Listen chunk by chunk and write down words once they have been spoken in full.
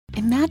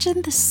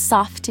Imagine the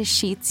softest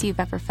sheets you've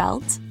ever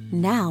felt.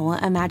 Now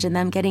imagine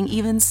them getting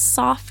even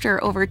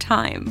softer over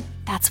time.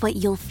 That's what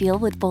you'll feel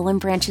with Boll &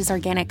 Branch's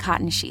organic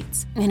cotton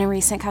sheets. In a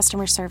recent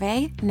customer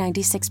survey,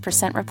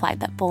 96% replied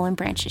that Boll &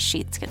 Branch's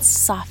sheets get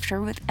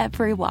softer with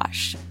every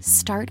wash.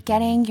 Start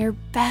getting your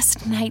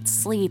best night's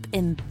sleep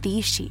in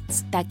these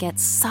sheets that get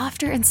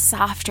softer and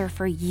softer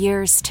for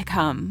years to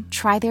come.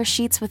 Try their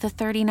sheets with a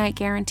 30-night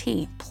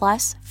guarantee,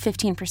 plus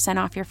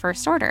 15% off your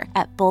first order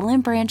at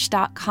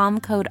bollandbranch.com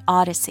code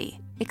Odyssey.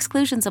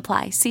 Exclusions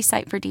apply. See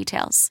site for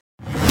details.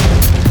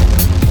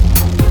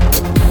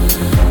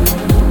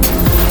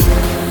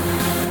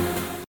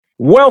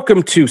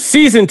 Welcome to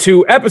Season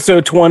 2,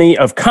 Episode 20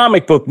 of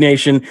Comic Book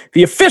Nation,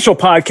 the official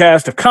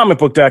podcast of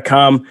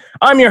comicbook.com.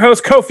 I'm your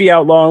host, Kofi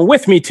Outlaw, and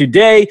with me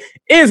today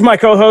is my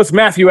co-host,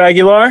 Matthew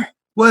Aguilar.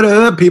 What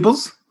up,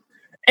 peoples?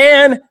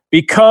 And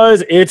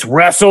because it's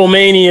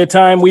Wrestlemania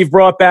time, we've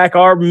brought back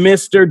our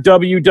Mr.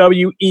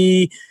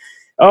 WWE,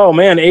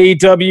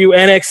 AEW,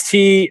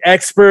 NXT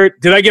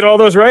expert. Did I get all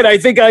those right? I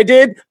think I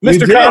did.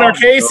 Mr. Connor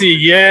Casey.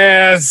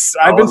 Yes,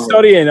 I've been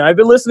studying. I've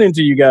been listening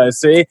to you guys,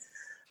 see?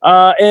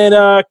 And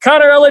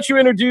Connor, I'll let you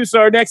introduce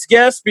our next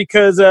guest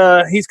because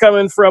he's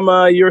coming from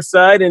your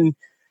side, and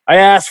I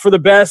asked for the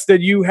best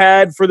that you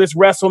had for this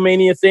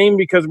WrestleMania thing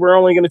because we're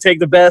only going to take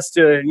the best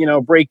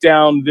to, break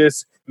down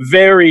this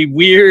very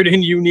weird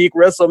and unique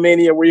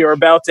WrestleMania we are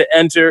about to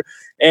enter.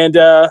 And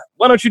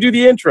why don't you do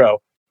the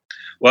intro?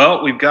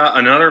 Well, we've got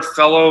another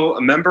fellow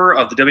member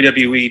of the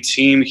WWE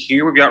team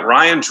here. We've got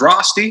Ryan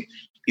Drosty.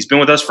 He's been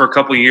with us for a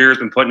couple of years,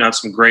 been putting out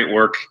some great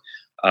work.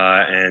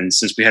 And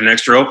since we had an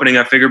extra opening,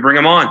 I figured bring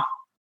him on.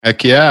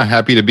 Heck yeah.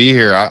 Happy to be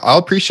here. I'll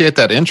appreciate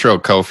that intro,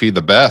 Kofi.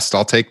 The best.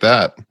 I'll take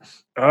that.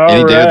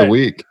 Any day of the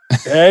week.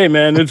 Hey,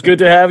 man, it's good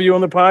to have you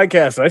on the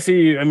podcast. I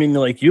see you. I mean,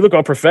 you look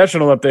all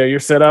professional up there.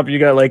 You're set up. You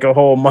got a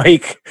whole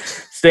mic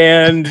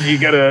stand. You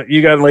got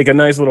a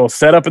nice little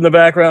setup in the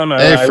background.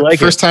 I like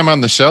first time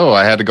on the show,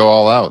 I had to go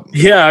all out.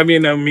 Yeah, I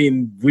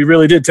mean, we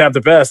really did tap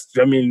the best.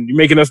 I mean, you're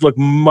making us look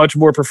much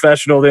more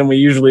professional than we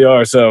usually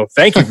are. So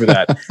thank you for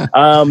that.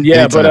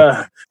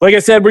 But like I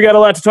said, we got a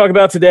lot to talk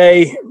about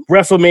today.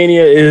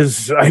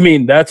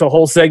 WrestleMania that's a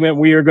whole segment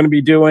we are going to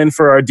be doing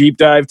for our deep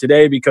dive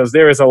today because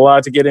there is a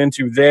lot to get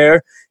into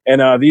there.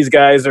 And these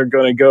guys are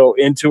going to go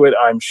into it,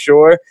 I'm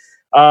sure.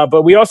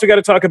 But we also got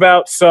to talk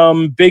about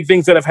some big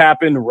things that have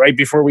happened right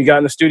before we got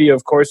in the studio.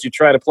 Of course, you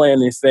try to plan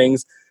these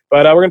things.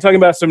 But we're going to talk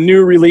about some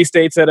new release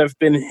dates that have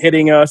been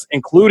hitting us,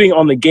 including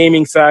on the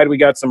gaming side. We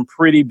got some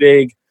pretty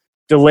big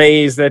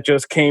delays that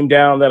just came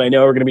down that I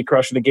know are going to be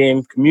crushing the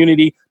game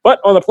community. But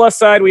on the plus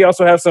side, we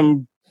also have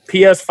some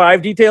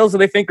PS5 details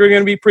that I think are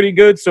going to be pretty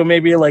good. So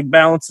maybe it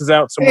balances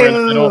out somewhere in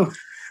the middle.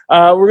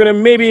 We're going to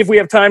maybe, if we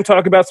have time,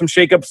 talk about some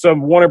shakeups of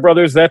Warner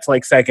Brothers. That's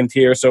second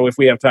tier. So if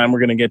we have time, we're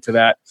going to get to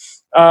that.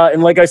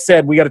 And like I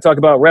said, we got to talk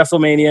about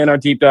WrestleMania in our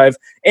deep dive.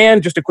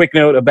 And just a quick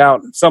note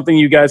about something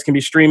you guys can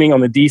be streaming on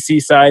the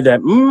DC side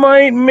that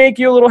might make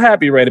you a little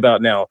happy right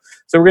about now.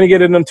 So we're going to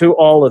get into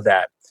all of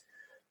that.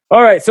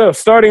 All right, so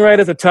starting right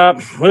at the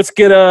top, let's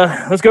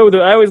go with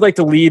I always like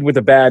to lead with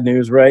the bad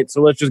news, right?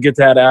 So let's just get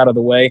that out of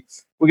the way.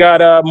 We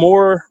got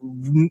more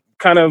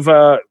kind of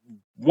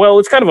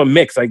it's kind of a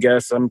mix, I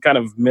guess. I'm kind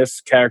of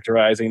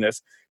mischaracterizing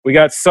this. We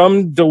got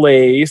some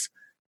delays,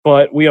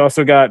 but we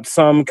also got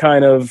some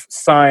kind of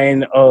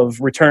sign of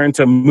return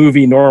to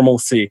movie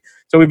normalcy.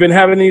 So we've been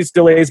having these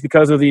delays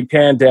because of the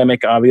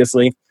pandemic,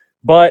 obviously,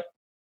 but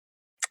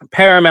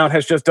Paramount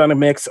has just done a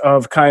mix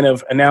of kind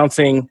of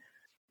announcing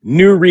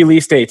new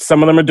release dates.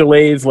 Some of them are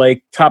delays,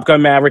 like Top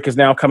Gun Maverick is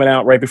now coming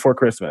out right before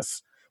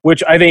Christmas,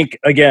 which I think,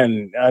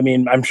 again,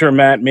 I'm sure,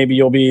 Matt, maybe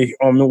you'll be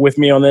with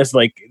me on this.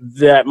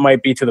 That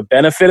might be to the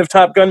benefit of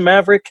Top Gun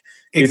Maverick.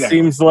 Exactly.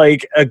 It seems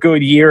like a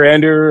good year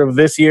ender of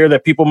this year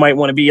that people might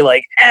want to be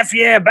F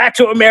yeah, back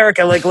to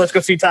America. Let's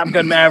go see Top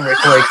Gun Maverick.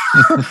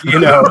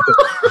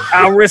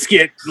 I'll risk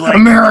it.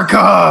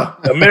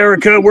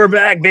 America, we're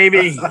back,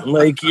 baby.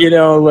 I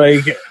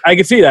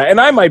can see that.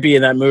 And I might be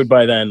in that mood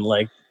by then,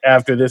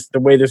 after this, the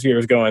way this year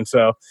is going.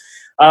 So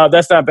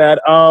that's not bad.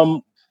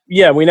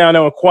 We now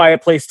know A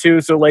Quiet Place 2.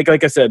 So like I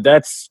said,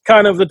 that's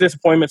kind of the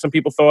disappointment. Some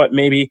people thought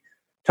maybe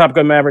Top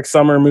Gun Maverick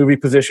summer movie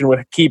position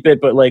would keep it,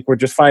 but we're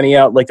just finding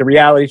out the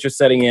reality is just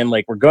setting in.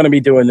 We're going to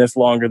be doing this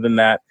longer than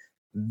that.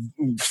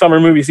 Summer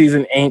movie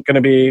season ain't going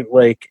to be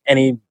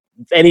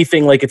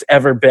anything like it's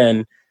ever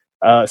been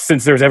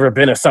since there's ever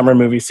been a summer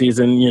movie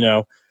season,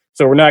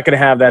 So we're not going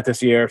to have that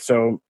this year.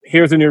 So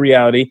here's the new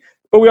reality.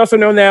 But we also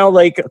know now,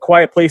 A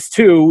Quiet Place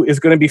 2 is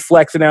going to be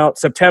flexing out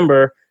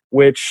September,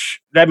 which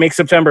that makes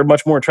September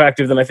much more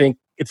attractive than I think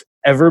it's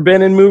ever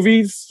been in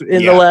movies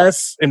in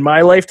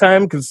my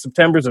lifetime, because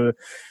September's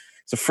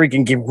it's a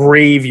freaking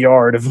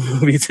graveyard of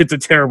movies. It's a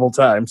terrible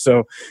time.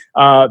 So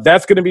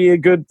that's going to be a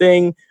good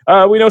thing.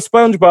 We know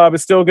SpongeBob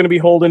is still going to be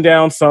holding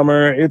down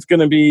summer. It's going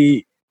to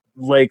be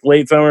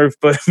late summer,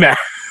 but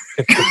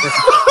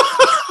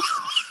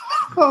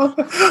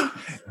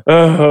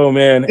Oh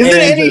man! Is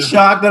it any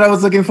shock that I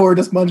was looking forward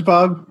to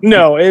SpongeBob?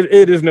 No,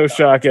 it is no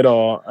shock at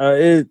all.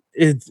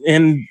 It's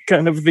in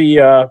kind of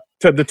the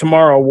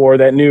Tomorrow War,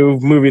 that new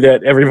movie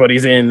that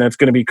everybody's in. That's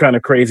going to be kind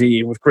of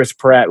crazy with Chris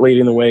Pratt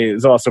leading the way.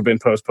 Has also been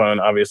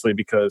postponed, obviously,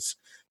 because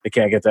they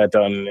can't get that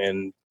done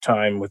in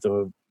time with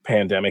the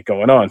pandemic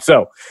going on.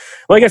 So,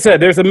 like I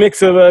said, there's a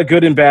mix of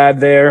good and bad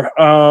there.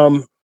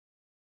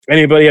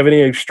 Anybody have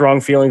any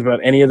strong feelings about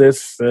any of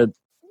this that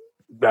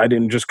I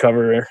didn't just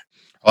cover?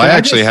 Well, I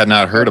actually had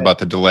not heard about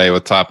the delay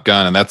with Top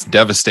Gun, and that's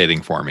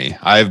devastating for me.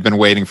 I've been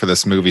waiting for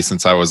this movie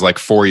since I was like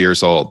 4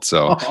 years old.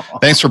 So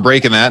thanks for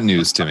breaking that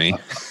news to me.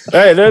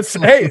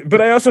 Hey,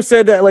 but I also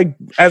said that, like,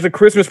 as a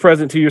Christmas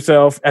present to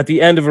yourself, at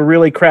the end of a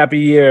really crappy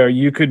year,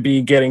 you could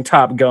be getting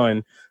Top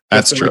Gun.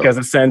 That's true. Like, as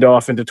a send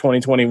off into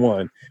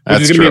 2021, which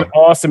That's is going to be true. an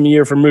awesome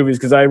year for movies,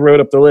 because I wrote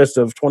up the list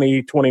of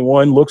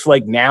 2021 looks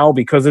like now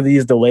because of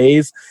these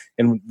delays,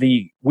 and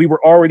we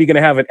were already going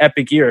to have an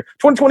epic year.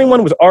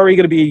 2021 was already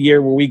going to be a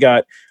year where we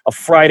got a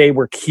Friday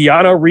where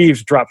Keanu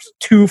Reeves drops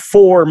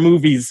 4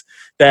 movies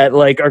that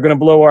like are going to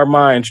blow our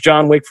minds.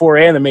 John Wick 4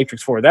 and The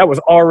Matrix 4. That was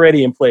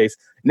already in place.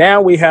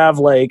 Now we have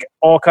like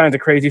all kinds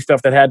of crazy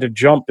stuff that had to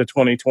jump to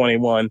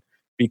 2021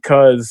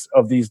 because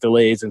of these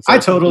delays. And so I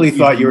totally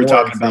thought you were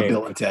talking about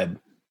Bill and Ted.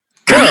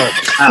 No.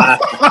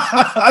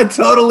 I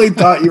totally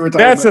thought you were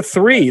talking That's about a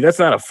 3. That's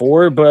not a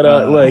 4. But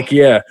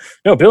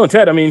no, Bill and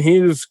Ted. I mean, he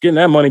was getting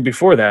that money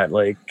before that.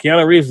 Like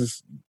Keanu Reeves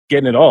is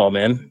getting it all,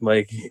 man.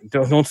 Like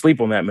don't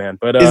sleep on that man.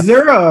 But is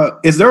there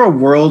a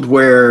world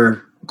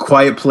where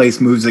Quiet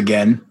Place moves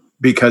again?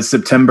 Because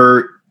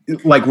September,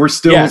 like we're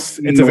still it's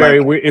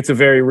a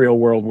very real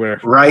world where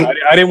right.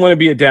 I didn't want to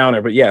be a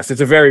downer, but yes,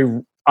 it's a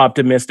very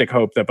optimistic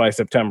hope that by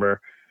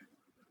September,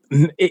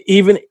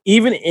 even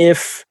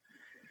if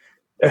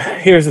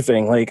here's the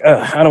thing, like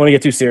I don't want to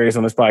get too serious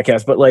on this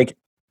podcast, but like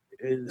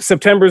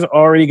September's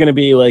already going to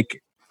be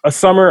like a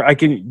summer.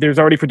 There's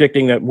already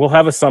predicting that we'll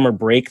have a summer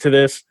break to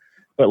this,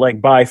 but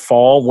like by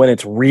fall when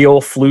it's real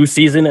flu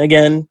season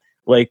again,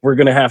 like we're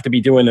going to have to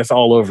be doing this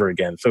all over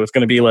again. So it's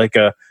going to be like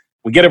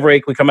we get a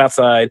break, we come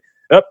outside,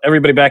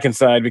 everybody back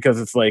inside because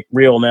it's like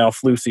real now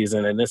flu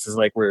season, and this is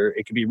like where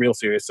it could be real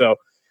serious. So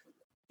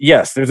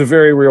yes, there's a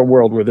very real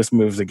world where this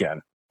moves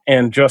again.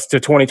 And just to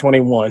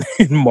 2021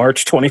 in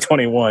March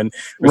 2021.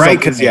 Right,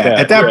 because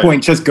at that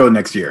point, just go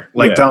next year.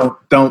 Like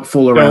don't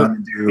fool around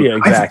and do. Yeah,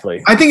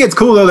 exactly. I think it's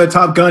cool though that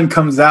Top Gun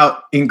comes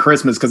out in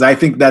Christmas, because I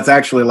think that's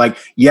actually like,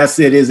 yes,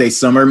 it is a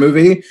summer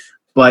movie,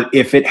 but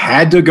if it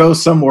had to go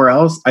somewhere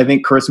else, I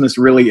think Christmas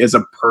really is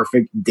a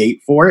perfect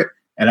date for it.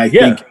 And I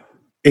think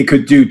it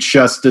could do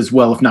just as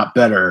well, if not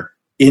better,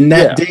 in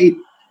that date.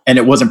 And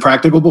it wasn't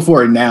practical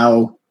before, and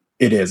now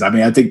it is. I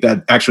mean, I think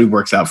that actually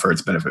works out for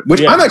its benefit,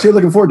 which I'm actually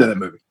looking forward to that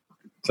movie.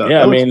 So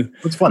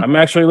it's fun. I'm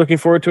actually looking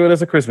forward to it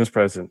as a Christmas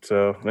present.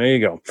 So there you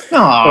go.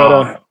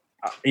 Aww.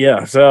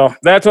 But, so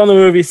that's on the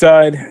movie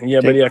side.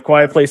 Yeah, but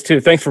Quiet Place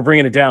 2. Thanks for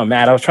bringing it down,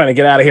 Matt. I was trying to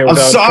get out of here. I'm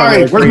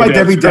sorry. Where's my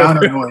Debbie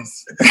Downer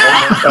voice?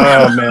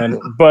 Oh, man.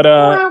 But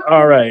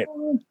all right.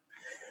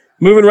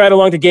 Moving right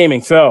along to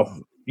gaming. So,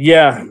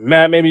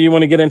 Matt, maybe you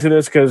want to get into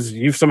this because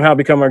you've somehow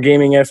become our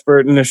gaming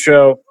expert in the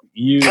show.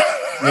 We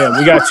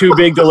got 2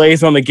 big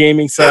delays on the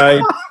gaming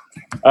side.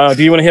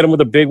 Do you want to hit them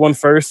with a big one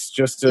first?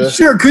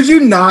 Sure. Could you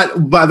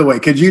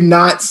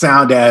not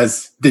sound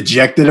as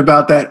dejected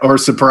about that or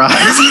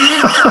surprised?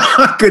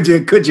 could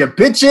you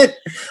pitch it?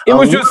 It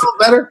was just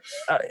better.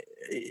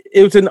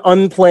 It was an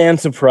unplanned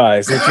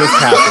surprise. It just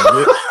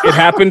happened. It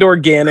happened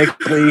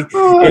organically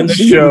in the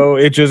show.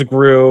 It just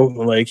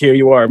grew. Like, here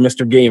you are,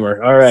 Mr.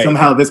 Gamer. All right.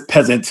 Somehow this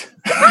peasant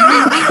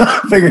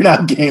figured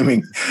out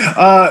gaming.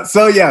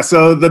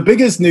 So the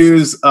biggest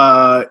news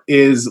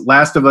is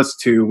Last of Us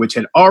 2, which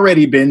had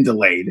already been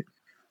delayed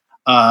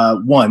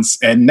once,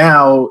 and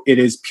now it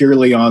is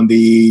purely on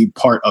the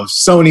part of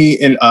Sony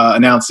in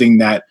announcing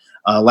that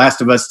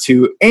Last of Us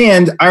 2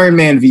 and Iron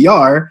Man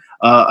VR,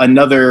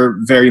 another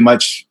very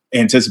much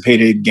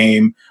anticipated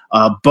game,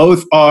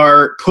 both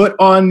are put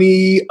on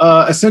the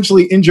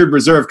essentially injured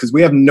reserve, because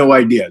we have no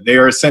idea. They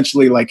are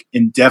essentially like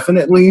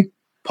indefinitely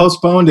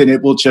postponed, and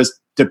it will just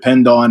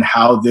depend on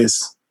how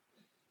this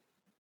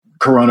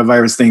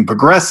coronavirus thing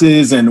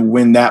progresses and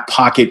when that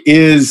pocket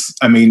is.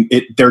 I mean,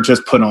 they're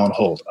just put on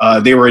hold.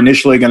 They were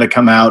initially going to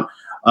come out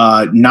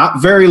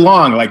not very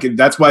long. Like,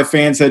 that's why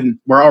fans said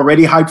we're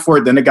already hyped for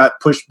it. Then it got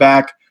pushed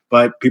back,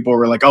 but people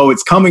were like, oh,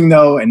 it's coming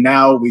though. And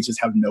now we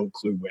just have no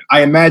clue when.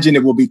 I imagine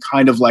it will be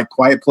kind of like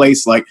Quiet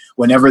Place. Like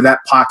whenever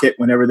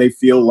they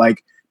feel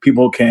like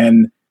people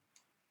can,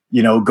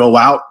 go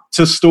out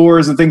to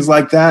stores and things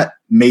like that,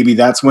 maybe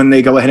that's when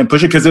they go ahead and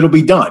push it, because it'll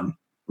be done,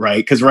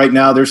 right? Because right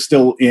now they're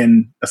still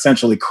in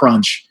essentially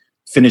crunch,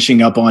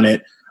 finishing up on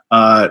it.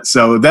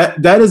 So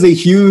that is a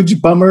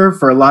huge bummer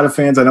for a lot of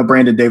fans. I know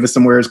Brandon Davis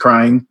somewhere is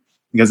crying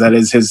because that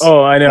is his.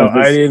 Oh, I know.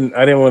 I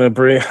didn't want to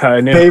bring.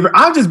 I knew. Favorite.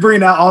 I'm just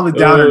bringing out all the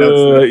downer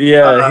notes.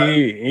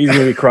 He's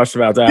gonna be crushed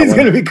about that. He's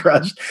gonna be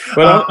crushed.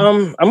 But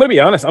I'm gonna be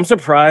honest. I'm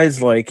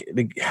surprised. Like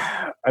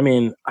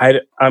mean,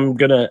 I'm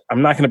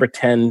not gonna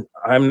pretend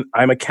I'm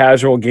a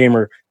casual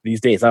gamer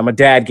these days. I'm a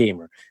dad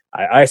gamer.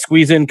 I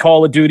squeeze in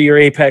Call of Duty or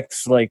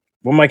Apex like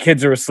when my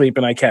kids are asleep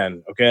and I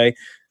can. Okay,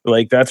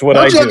 like that's what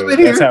I do.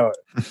 That's how.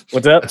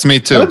 What's up? That's me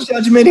too. No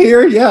judgment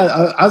here.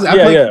 Yeah,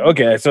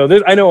 Okay, so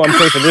I know I'm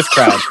safe in this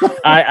crowd.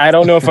 I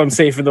don't know if I'm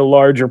safe in the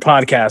larger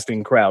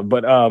podcasting crowd,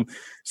 but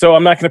so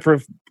I'm not going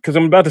to because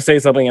I'm about to say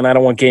something and I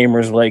don't want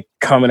gamers like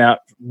coming at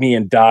me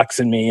and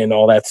doxing me and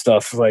all that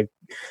stuff. Like,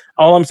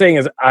 all I'm saying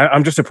is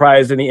I'm just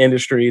surprised in the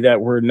industry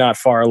that we're not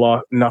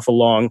enough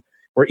along.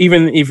 Or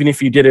even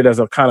if you did it as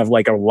a kind of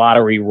like a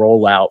lottery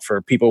rollout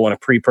for people who want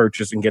to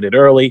pre-purchase and get it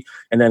early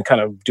and then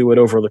kind of do it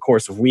over the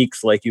course of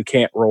weeks, like you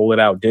can't roll it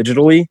out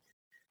digitally.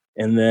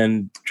 And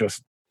then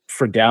just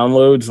for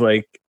downloads,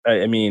 like,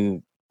 I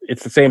mean,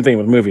 it's the same thing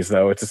with movies,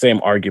 though. It's the same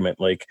argument.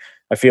 Like,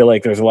 I feel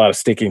like there's a lot of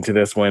sticking to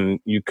this when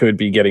you could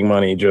be getting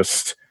money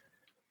just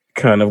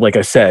kind of, like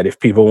I said, if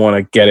people want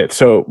to get it.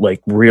 So,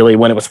 like, really,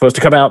 when it was supposed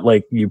to come out,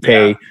 like, you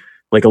pay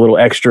like a little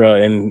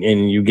extra and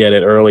you get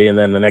it early. And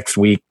then the next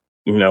week,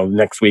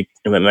 next week,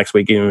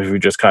 even if you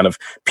just kind of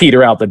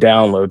peter out the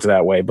downloads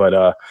that way.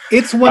 But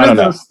it's one of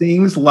those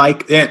things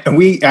like, and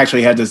we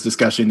actually had this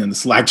discussion in the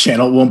Slack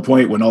channel at one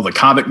point when all the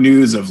comic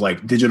news of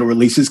like digital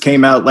releases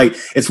came out. Like,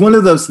 it's one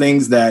of those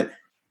things that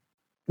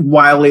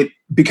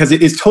because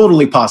it is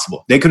totally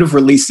possible, they could have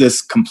released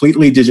this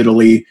completely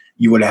digitally.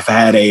 You would have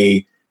had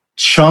a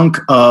chunk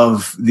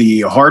of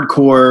the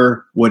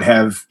hardcore would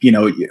have,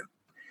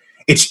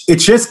 it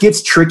just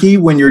gets tricky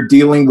when you're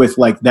dealing with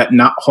like that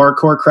not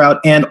hardcore crowd.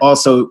 And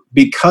also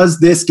because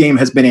this game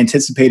has been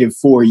anticipated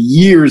for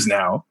years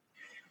now,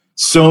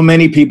 so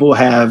many people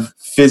have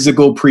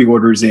physical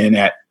pre-orders in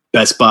at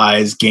Best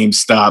Buys,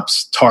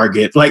 GameStops,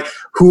 Target, like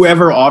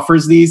whoever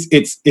offers these,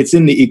 it's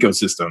in the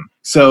ecosystem.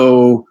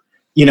 So,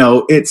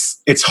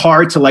 it's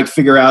hard to like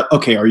figure out,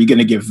 okay, are you going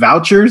to give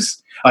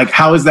vouchers? Like,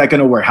 how is that going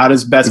to work? How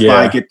does Best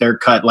Buy get their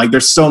cut? Like,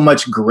 there's so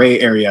much gray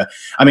area.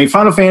 I mean,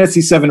 Final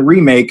Fantasy VII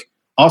Remake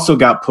also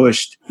got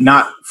pushed,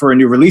 not for a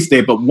new release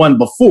date, but one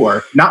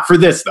before. Not for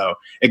this, though.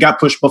 It got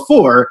pushed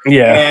before.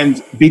 Yeah.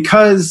 And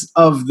because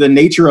of the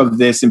nature of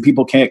this, and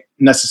people can't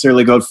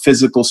necessarily go to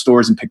physical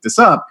stores and pick this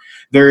up,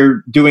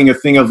 they're doing a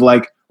thing of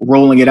like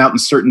rolling it out in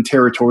certain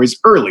territories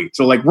early.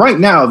 So like right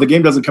now, the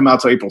game doesn't come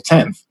out till April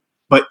 10th,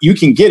 but you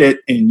can get it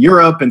in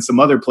Europe and some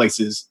other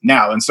places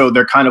now. And so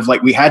they're kind of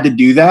like, we had to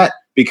do that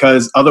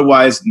because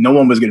otherwise no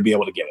one was going to be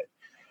able to get it.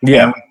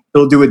 Yeah. And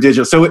they'll do it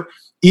digital. So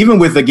even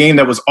with a game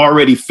that was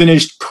already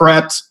finished,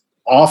 prepped,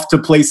 off to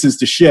places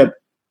to ship,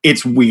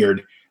 it's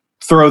weird.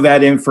 Throw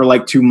that in for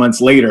like 2 months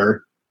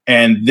later,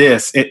 and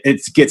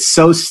it gets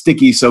so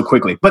sticky so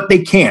quickly. But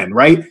they can,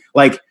 right?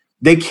 Like,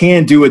 they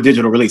can do a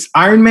digital release.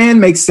 Iron Man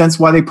makes sense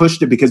why they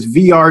pushed it, because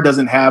VR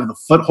doesn't have the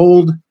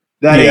foothold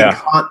that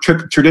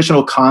a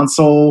traditional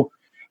console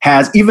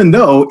has, even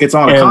though it's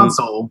on a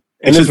console.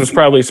 And this was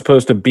probably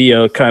supposed to be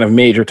a kind of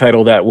major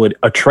title that would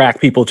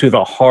attract people to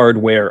the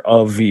hardware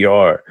of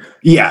VR.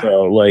 Yeah.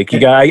 So, like,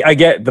 I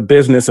get the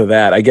business of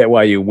that. I get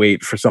why you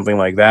wait for something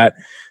like that.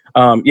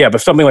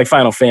 But something like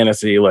Final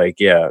Fantasy, like,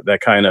 that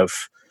kind of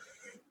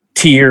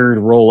tiered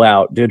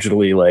rollout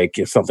digitally, like,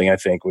 is something I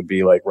think would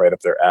be like right up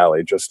their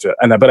alley.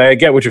 But I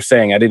get what you're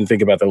saying. I didn't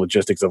think about the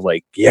logistics of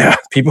like,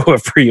 people who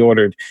have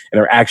pre-ordered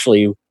and are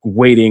actually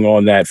waiting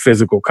on that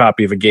physical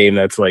copy of a game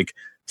that's like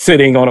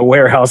sitting on a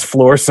warehouse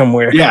floor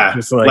somewhere. Yeah.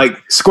 Just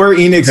like Square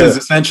Enix has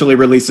essentially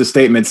released a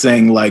statement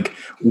saying like,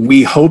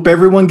 we hope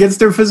everyone gets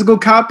their physical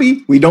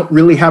copy. We don't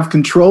really have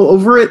control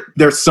over it.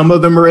 Some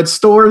of them are at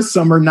stores,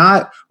 some are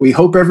not. We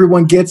hope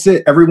everyone gets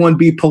it. Everyone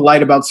be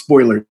polite about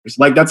spoilers.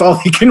 Like, that's all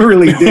he can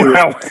really do.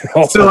 Wow.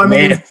 So, I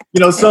mean,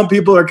 some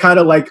people are kind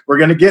of like, we're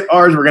going to get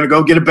ours. We're going to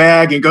go get a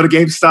bag and go to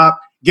GameStop,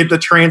 get the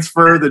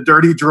transfer, the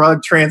dirty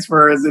drug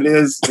transfer as it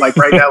is like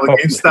right now with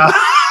GameStop.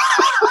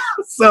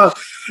 So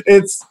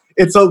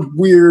it's a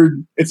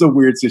weird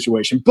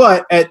situation,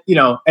 but at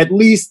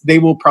least they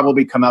will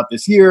probably come out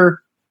this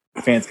year.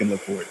 Fans can look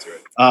forward to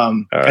it.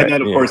 And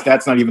then of course,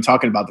 that's not even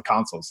talking about the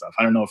console stuff.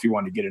 I don't know if you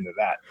want to get into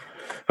that.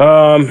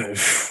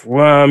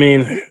 Well, I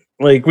mean,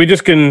 like, we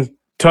just can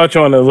touch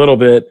on it a little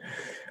bit.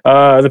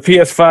 The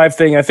PS5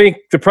 thing, I think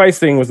the price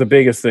thing was the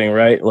biggest thing,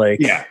 right? Like,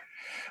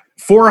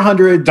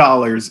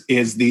 $400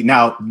 is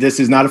now this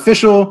is not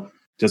official.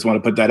 Just want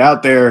to put that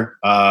out there.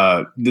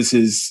 This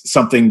is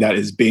something that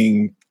is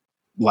being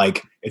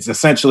like, it's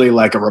essentially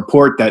like a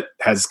report that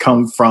has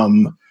come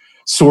from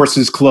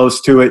sources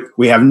close to it.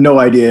 We have no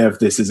idea if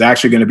this is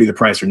actually going to be the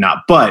price or not,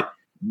 but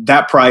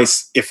that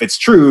price, if it's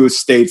true,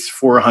 states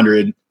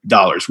 $400,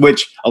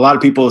 which a lot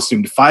of people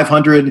assumed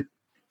 $500.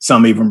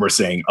 Some even were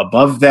saying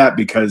above that,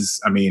 because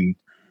I mean,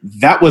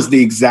 that was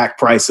the exact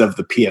price of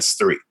the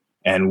PS3,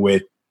 and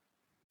with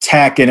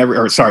tech and the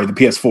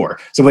PS4.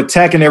 So with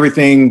tech and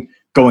everything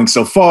going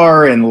so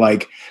far, and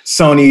like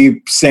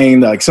Sony saying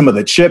that like some of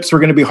the chips were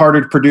going to be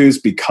harder to produce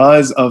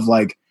because of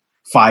like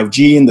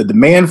 5G and the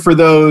demand for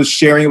those,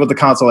 sharing it with the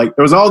console, like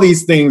there was all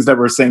these things that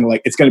were saying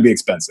like it's going to be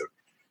expensive.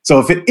 So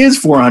if it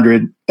is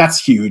 $400,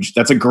 that's huge.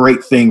 That's a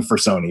great thing for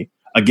Sony.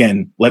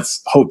 Again,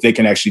 let's hope they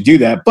can actually do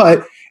that.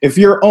 But if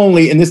you're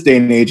only in this day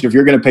and age, if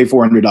you're going to pay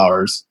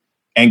 $400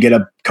 and get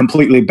a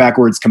completely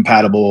backwards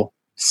compatible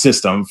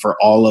system for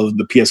all of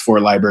the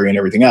PS4 library and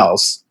everything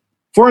else,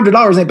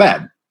 $400 ain't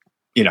bad,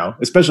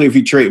 especially if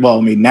you trade. Well,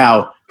 I mean,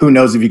 now who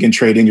knows if you can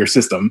trade in your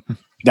system?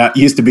 That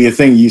used to be a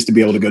thing you used to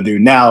be able to go do.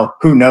 Now,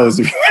 who knows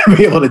if you're going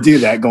to be able to do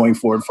that going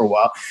forward for a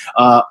while.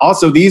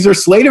 Also, these are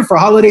slated for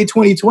holiday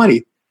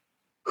 2020.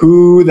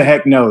 Who the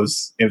heck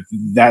knows if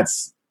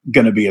that's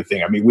going to be a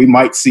thing? I mean, we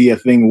might see a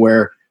thing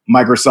where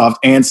Microsoft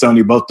and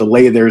Sony both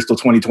delay theirs till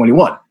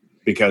 2021,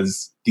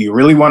 because do you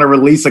really want to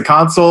release a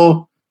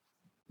console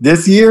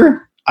this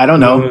year? I don't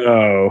know.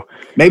 No.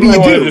 Maybe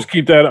you do. Just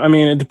keep that. I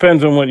mean, it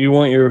depends on what you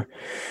want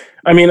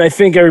I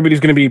think everybody's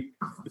going to be,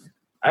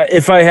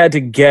 if I had to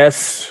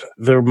guess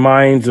the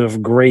minds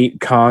of great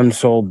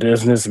console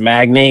business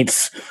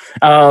magnates,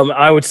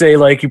 I would say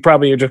you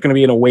probably are just going to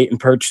be in a wait and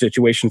purchase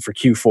situation for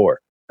Q4.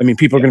 I mean,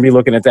 people are going to be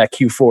looking at that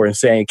Q4 and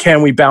saying,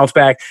 can we bounce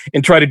back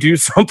and try to do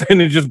something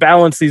and just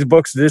balance these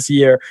books this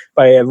year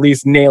by at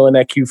least nailing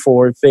that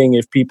Q4 thing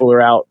if people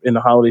are out in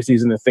the holiday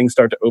season and things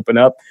start to open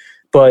up.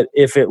 But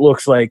if it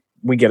looks like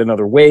we get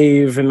another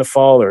wave in the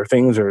fall or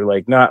things are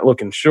not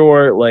looking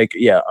sure,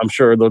 I'm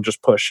sure they'll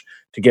just push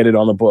to get it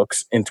on the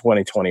books in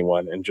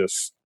 2021 and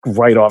just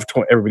write off.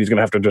 Everybody's going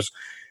to have to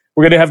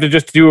we're going to have to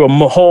just do a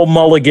whole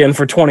mulligan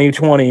for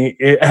 2020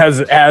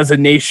 as a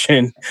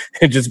nation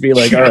and just be all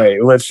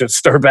right, let's just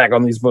start back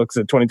on these books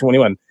in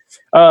 2021.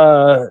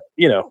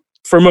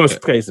 For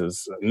most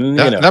cases.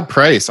 That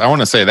price, I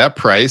want to say that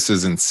price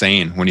is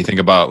insane when you think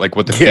about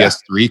what the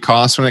PS3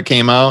 cost when it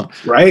came out.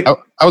 Right.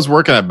 I was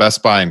working at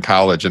Best Buy in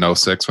college in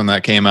 2006 when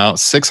that came out.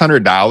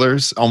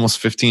 $600 almost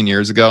 15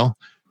 years ago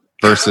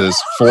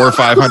versus $400 or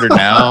 $500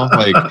 now.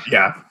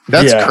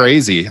 That's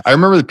crazy. I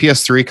remember the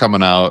PS3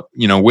 coming out,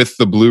 with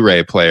the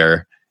Blu-ray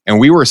player, and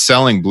we were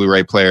selling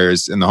Blu-ray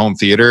players in the home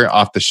theater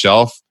off the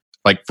shelf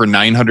for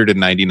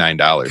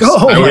 $999.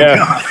 Oh my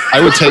God.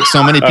 I would take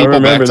so many people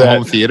back to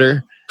home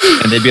theater.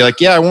 And they'd be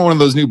like, yeah, I want one of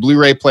those new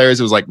Blu-ray players.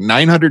 It was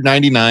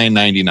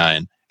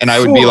 $999.99. And I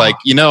would be like,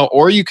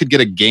 or you could get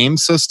a game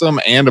system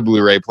and a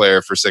Blu-ray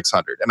player for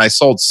 $600. And I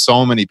sold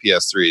so many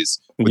PS3s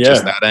with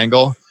just that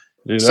angle.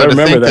 Dude, so to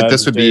think that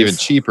this would be even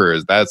cheaper,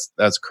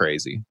 that's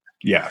crazy.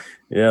 Yeah.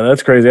 Yeah,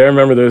 that's crazy. I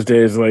remember those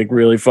days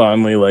really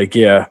fondly.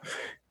 I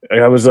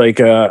was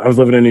I was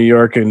living in New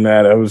York and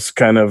that I was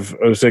kind of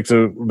 06,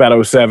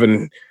 about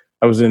 07.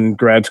 I was in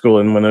grad school,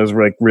 and when those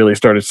really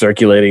started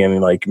circulating, and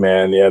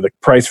the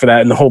price for that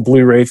and the whole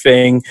Blu-ray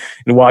thing,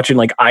 and watching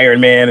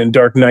Iron Man and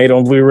Dark Knight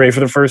on Blu-ray for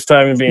the first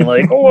time, and being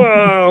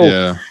whoa.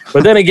 Yeah.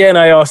 But then again,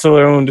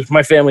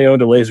 my family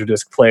owned a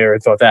Laserdisc player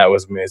and thought that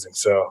was amazing.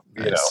 So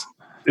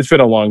it's been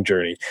a long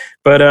journey.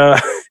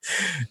 But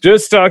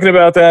just talking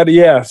about that,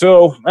 yeah.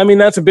 So I mean,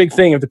 that's a big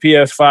thing. If the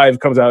PS5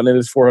 comes out and it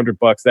is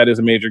 $400, that is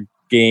a major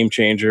game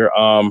changer.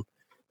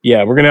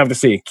 Yeah, we're going to have to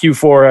see.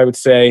 Q4, I would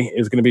say,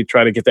 is going to be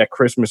try to get that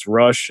Christmas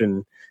rush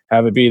and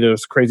have it be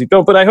those crazy.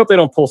 But I hope they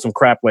don't pull some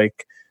crap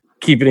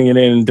keeping it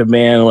in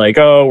demand,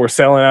 we're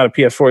selling out of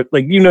PS4.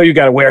 You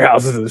got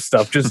warehouses of this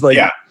stuff. Just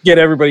get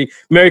everybody,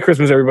 Merry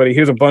Christmas, everybody.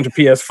 Here's a bunch of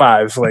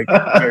PS5s.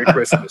 Merry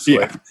Christmas.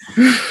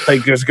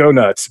 Just go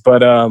nuts.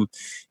 But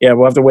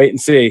we'll have to wait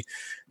and see.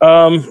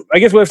 I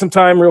guess we have some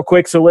time real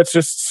quick, so let's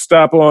just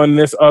stop on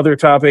this other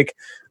topic.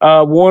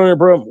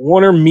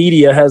 Warner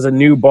Media has a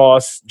new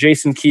boss,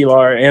 Jason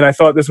Kilar, and I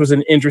thought this was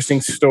an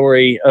interesting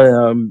story.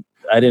 It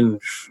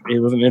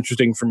wasn't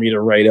interesting for me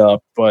to write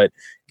up, but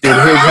it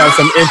did have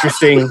some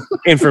interesting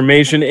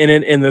information in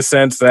it, in the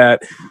sense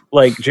that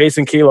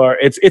Jason Kilar,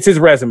 it's his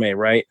resume,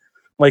 right?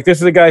 This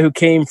is a guy who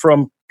came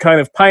from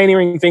kind of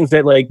pioneering things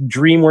that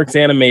DreamWorks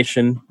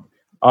Animation.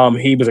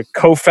 He was a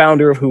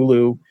co-founder of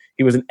Hulu.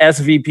 He was an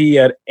SVP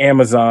at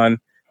Amazon.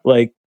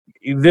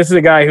 This is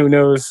a guy who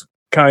knows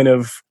kind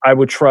of, I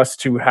would trust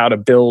to how to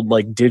build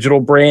digital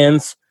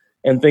brands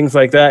and things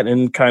like that,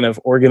 and kind of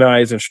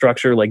organize and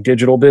structure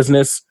digital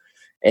business.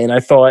 And I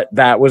thought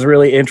that was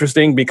really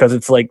interesting because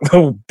it's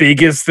the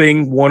biggest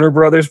thing Warner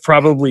Brothers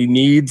probably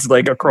needs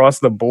across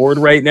the board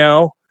right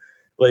now.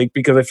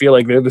 Because I feel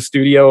they're the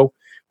studio.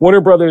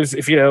 Warner Brothers,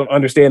 if you don't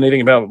understand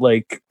anything about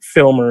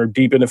film or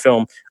deep into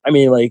film, I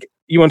mean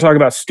you want to talk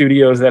about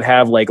studios that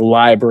have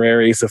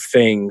libraries of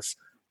things.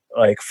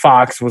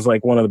 Fox was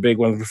one of the big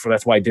ones before.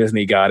 That's why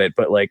Disney got it.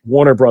 But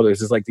Warner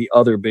Brothers is the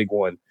other big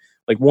one.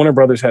 Warner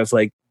Brothers has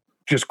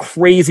just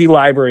crazy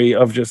library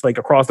of just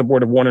across the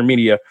board of Warner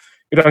Media.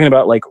 You're talking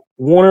about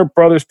Warner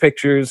Brothers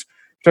Pictures.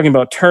 You're talking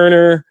about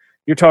Turner.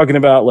 You're talking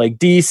about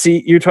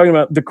DC. You're talking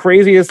about the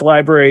craziest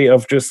library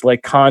of just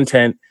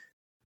content.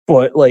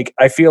 But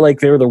I feel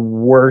they're the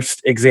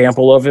worst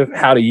example of it,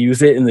 how to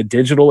use it in the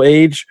digital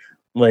age,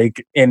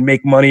 and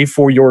make money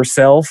for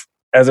yourself,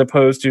 as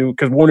opposed to,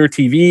 because Warner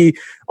TV,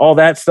 all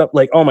that stuff,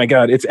 oh my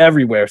God, it's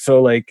everywhere.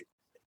 So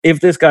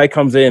if this guy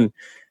comes in,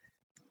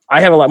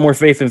 I have a lot more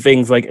faith in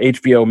things like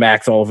HBO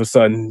Max all of a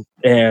sudden,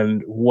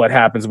 and what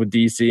happens with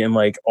DC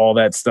and all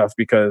that stuff,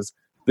 because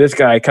this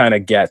guy kind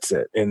of gets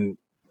it. And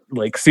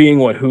like seeing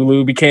what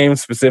Hulu became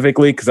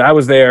specifically, because I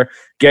was there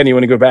again. You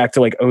want to go back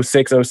to like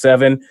 06,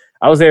 07.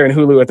 I was there in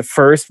Hulu at the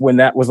first when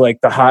that was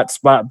like the hot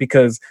spot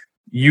because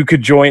you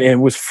could join and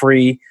it was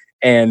free.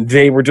 And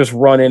they were just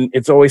running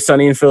It's Always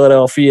Sunny in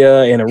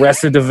Philadelphia and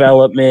Arrested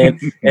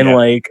Development and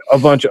like a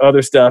bunch of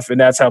other stuff. And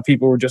that's how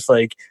people were just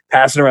like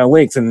passing around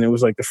links. And it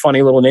was like the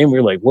funny little name. We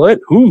were like, what?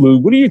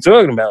 Hulu? What are you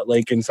talking about?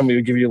 Like, and somebody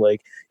would give you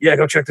like, yeah,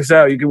 go check this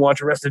out. You can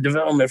watch Arrested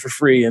Development for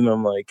free. And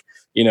I'm like,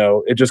 you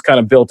know, it just kind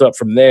of built up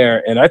from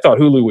there. And I thought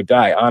Hulu would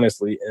die,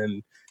 honestly.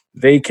 And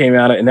they came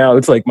out and now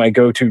it's like my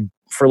go-to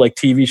for like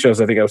TV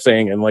shows. I think I was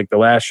saying in like the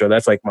last show,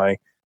 that's like my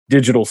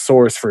digital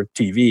source for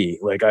TV.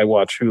 Like I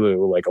watch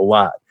Hulu like a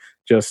lot.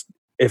 Just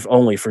if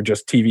only for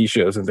just TV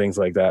shows and things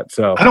like that.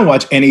 So I don't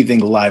watch anything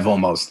live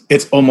almost.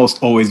 It's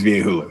almost always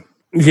via Hulu.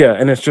 Yeah,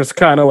 and it's just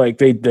kind of like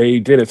they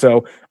did it.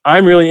 So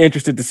I'm really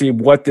interested to see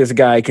what this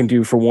guy can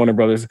do for Warner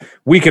Brothers.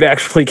 We could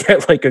actually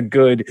get like a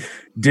good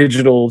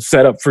digital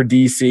setup for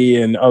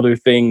DC and other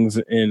things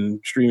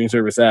in streaming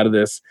service out of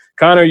this.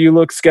 Connor, you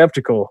look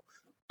skeptical.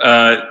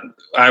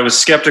 I was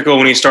skeptical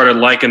when he started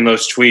liking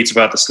those tweets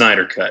about the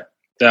Snyder Cut.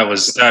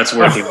 That's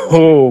where he was.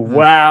 Oh,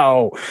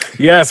 wow.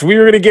 Yes, we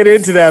were going to get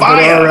into that,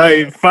 but all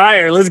right.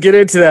 Fire. Let's get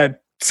into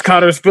that.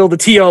 Connor spilled the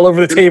tea all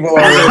over the table.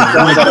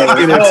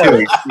 He's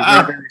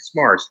very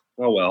smart.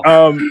 Oh,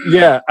 well.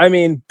 Yeah, I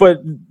mean, but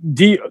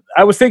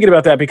I was thinking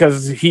about that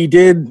because he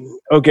did.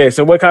 Okay,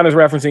 so what Connor's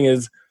referencing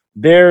is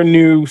their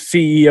new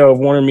CEO of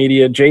Warner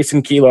Media,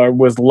 Jason Kilar,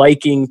 was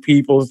liking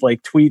people's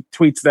like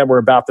tweets that were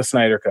about the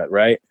Snyder Cut,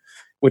 right?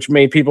 Which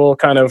made people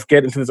kind of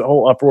get into this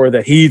whole uproar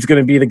that he's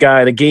going to be the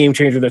guy, the game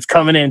changer that's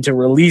coming in to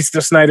release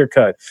the Snyder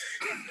Cut.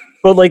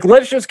 But like,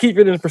 let's just keep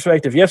it in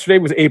perspective. Yesterday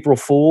was April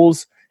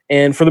Fool's,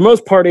 and for the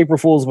most part, April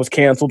Fool's was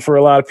canceled for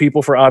a lot of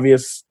people for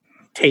obvious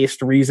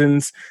taste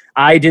reasons.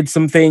 I did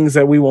some things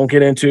that we won't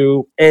get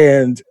into,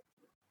 and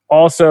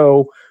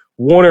also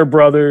Warner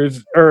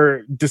Brothers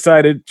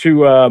decided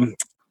to,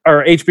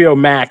 or HBO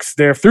Max,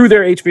 through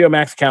their HBO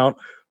Max account,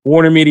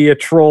 Warner Media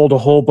trolled a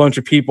whole bunch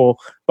of people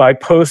by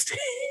posting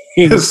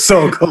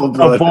so cool,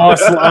 a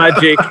Boss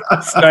Logic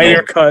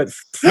Snyder Cut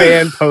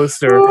fan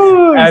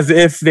poster as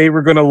if they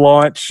were going to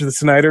launch the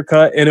Snyder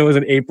Cut, and it was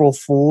an April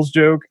Fool's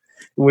joke,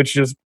 which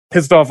just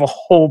pissed off a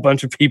whole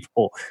bunch of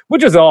people,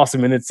 which is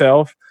awesome in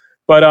itself.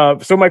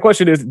 But so my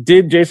question is,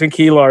 did Jason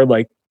Kilar,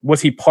 like,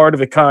 was he part of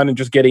the con and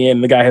just getting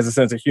in? The guy has a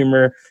sense of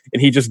humor,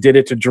 and he just did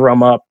it to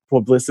drum up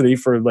publicity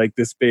for like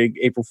this big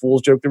April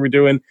Fool's joke that we're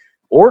doing?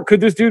 Or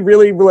could this dude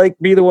really like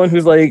be the one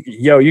who's like,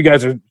 yo, you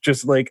guys are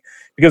just like,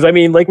 because I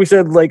mean, like we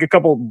said, like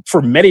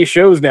for many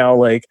shows now,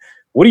 like,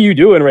 what are you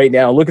doing right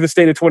now? Look at the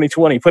state of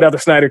 2020, put out the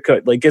Snyder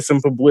Cut, like get some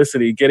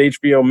publicity, get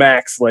HBO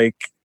Max, like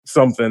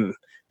something.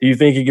 Do you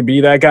think he could be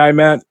that guy,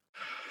 Matt?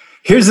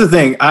 Here's the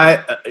thing.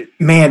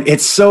 Man,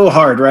 it's so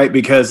hard, right?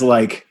 Because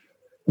like,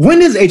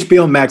 when is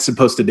HBO Max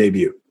supposed to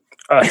debut?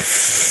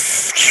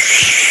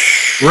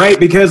 Right?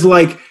 Because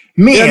like,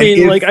 man, yeah, I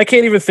mean, like I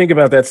can't even think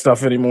about that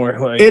stuff anymore.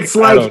 Like, it's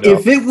like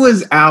if it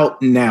was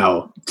out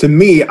now, to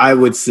me, I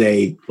would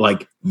say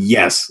like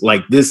yes,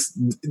 like this.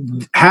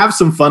 Have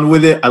some fun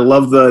with it. I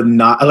love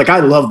I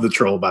love the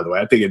troll. By the way,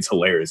 I think it's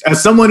hilarious.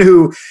 As someone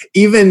who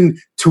even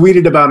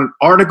tweeted about an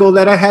article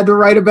that I had to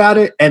write about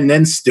it, and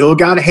then still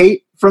got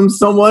hate from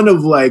someone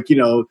of like, you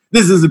know,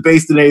 this isn't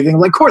based on anything.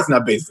 I'm like, of course,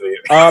 not based on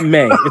anything.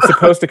 May. It's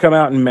supposed to come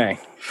out in May.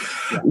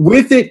 Yeah.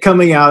 With it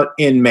coming out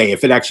in May,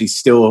 if it actually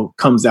still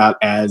comes out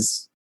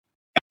as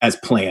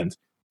planned.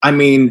 I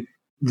mean,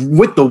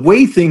 with the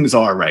way things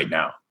are right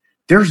now,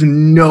 there's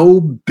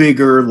no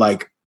bigger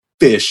like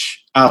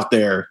fish out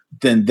there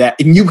than that.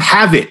 And you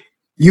have it.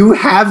 You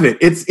have it.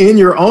 It's in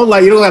your own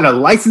life. You don't have to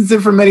license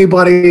it from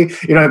anybody.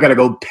 You don't got to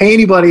go pay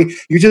anybody.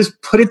 You just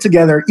put it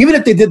together. Even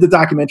if they did the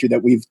documentary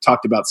that we've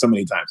talked about so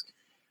many times.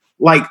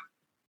 Like,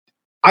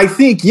 I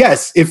think,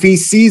 yes, if he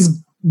sees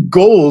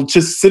gold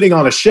just sitting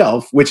on a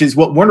shelf, which is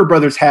what Warner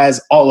Brothers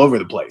has all over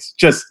the place,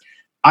 just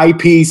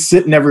IP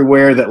sitting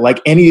everywhere that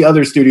like any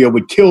other studio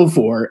would kill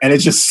for, and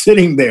it's just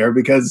sitting there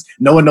because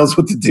no one knows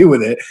what to do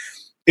with it.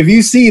 If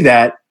you see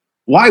that,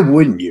 why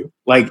wouldn't you?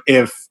 Like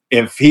if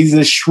he's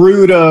a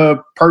shrewd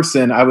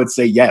person, I would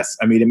say yes.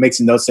 I mean, it makes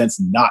no sense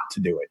not to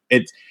do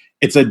it.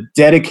 It's a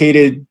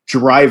dedicated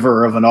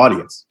driver of an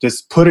audience.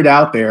 Just put it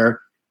out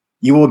there.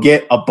 You will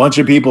get a bunch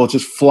of people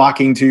just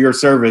flocking to your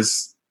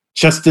service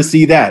just to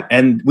see that.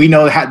 And we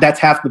know that's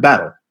half the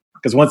battle,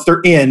 because once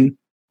they're in,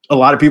 a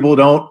lot of people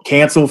don't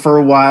cancel for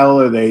a while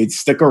or they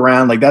stick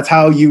around. Like that's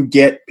how you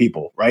get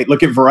people, right?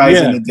 Look at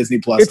Verizon and Disney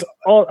Plus. It's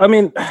all, I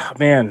mean,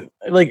 man,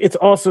 like it's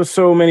also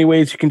so many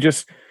ways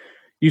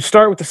you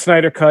start with the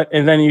Snyder Cut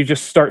and then you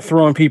just start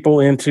throwing people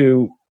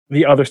into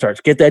the other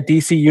starts. Get that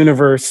DC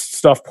Universe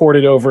stuff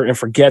ported over and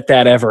forget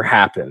that ever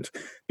happened.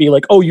 Be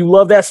like, oh, you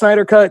love that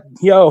Snyder Cut?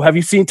 Yo, have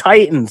you seen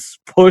Titans?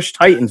 Push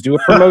Titans, do a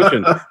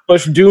promotion.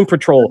 Push Doom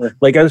Patrol,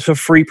 like as a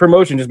free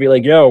promotion. Just be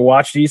like, yo,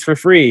 watch these for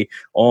free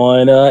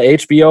on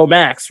HBO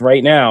Max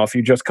right now. If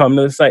you just come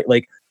to the site,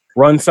 like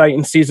run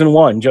Titans season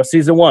 1, just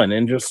season 1,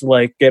 and just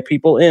like get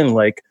people in.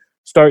 Like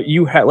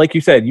like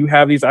you said, you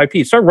have these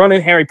IPs. Start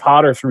running Harry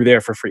Potter through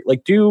there for free.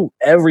 Like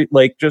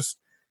just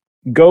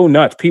go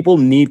nuts. People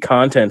need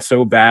content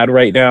so bad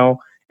right now.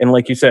 And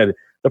like you said,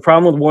 the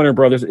problem with Warner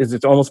Brothers is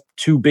it's almost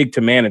too big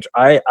to manage.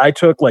 I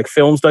took like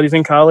film studies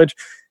in college.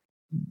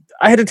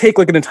 I had to take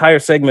like an entire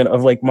segment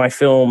of like my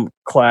film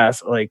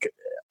class, like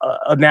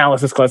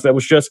analysis class that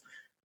was just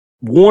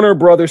Warner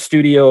Brothers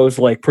Studios,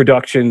 like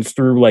productions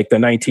through like the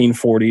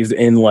 1940s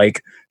in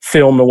like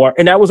film noir.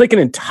 And that was like an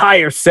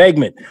entire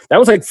segment. That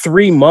was like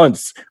 3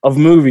 months of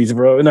movies,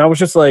 bro. And I was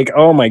just like,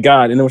 oh my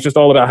God. And it was just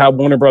all about how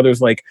Warner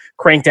Brothers like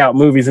cranked out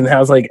movies and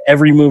has like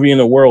every movie in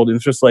the world. And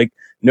it's just like,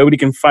 nobody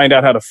can find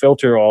out how to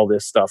filter all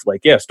this stuff.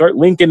 Like, yeah, start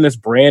linking this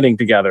branding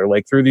together,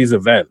 like through these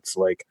events,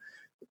 like,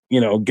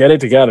 get it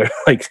together,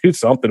 like do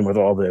something with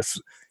all this.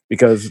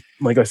 Because,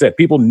 like I said,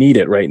 people need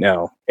it right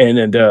now.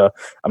 And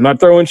I'm not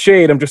throwing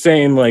shade. I'm just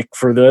saying, like,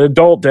 for the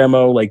adult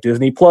demo, like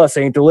Disney Plus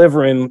ain't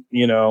delivering.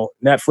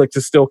 Netflix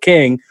is still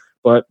king,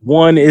 but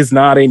one is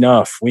not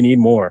enough. We need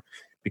more.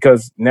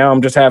 Because now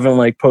I'm just having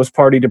like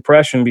post-party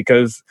depression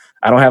because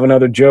I don't have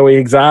another Joey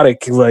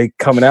Exotic like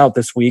coming out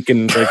this week.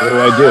 And like, what do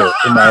I do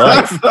in my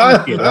life?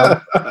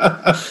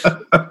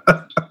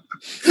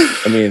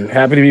 I mean,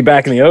 happy to be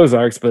back in the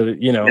Ozarks, but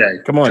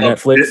come on,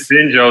 Netflix.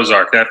 Binge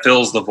Ozark, that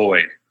fills the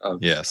void.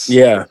 Yes.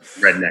 Yeah.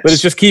 Rednecks. But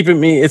it's just keeping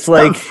me. It's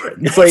like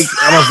I'm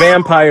a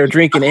vampire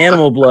drinking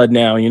animal blood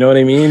now. You know what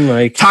I mean?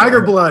 Like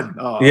tiger blood.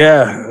 Oh.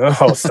 Yeah.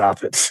 Oh,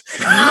 stop it.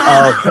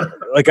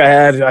 Like I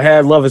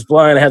had Love Is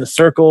Blind. I had The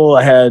Circle.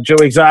 I had Joe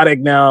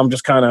Exotic. Now I'm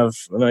just kind of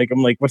like,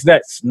 what's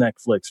next?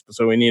 Netflix.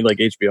 So we need like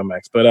HBO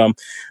Max. But all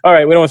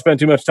right, we don't want to spend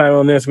too much time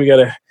on this. We got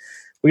a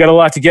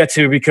lot to get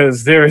to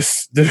because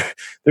there's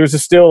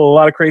still a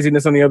lot of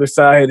craziness on the other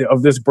side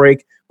of this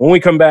break. When we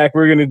come back,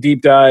 we're going to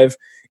deep dive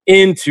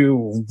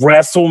into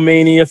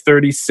WrestleMania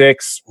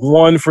 36,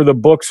 one for the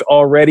books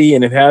already,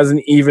 and it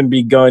hasn't even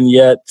begun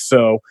yet.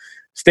 So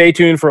stay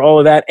tuned for all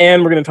of that.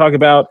 And we're going to talk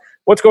about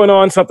what's going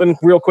on, something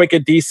real quick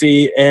at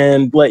DC,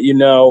 and let you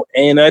know.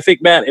 And I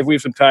think, Matt, if we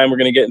have some time, we're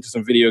going to get into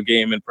some video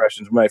game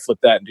impressions. We might flip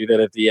that and do that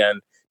at the end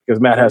because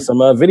Matt has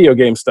some video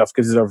game stuff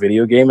because he's our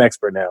video game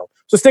expert now.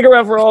 So stick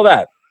around for all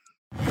that.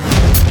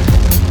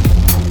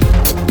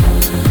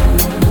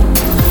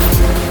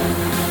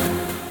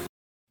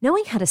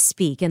 Knowing how to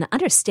speak and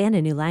understand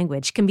a new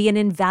language can be an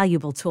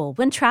invaluable tool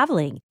when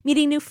traveling,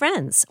 meeting new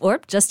friends, or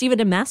just even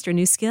to master a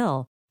new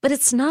skill. But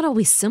it's not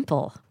always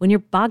simple when you're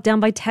bogged down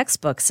by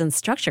textbooks and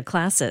structured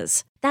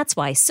classes. That's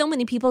why so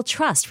many people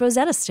trust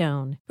Rosetta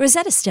Stone.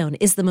 Rosetta Stone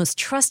is the most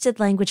trusted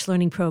language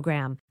learning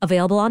program,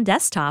 available on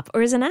desktop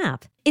or as an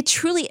app. It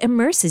truly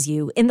immerses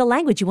you in the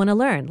language you want to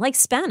learn, like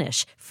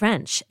Spanish,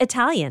 French,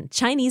 Italian,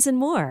 Chinese, and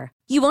more.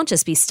 You won't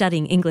just be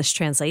studying English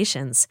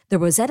translations. The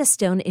Rosetta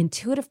Stone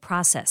intuitive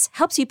process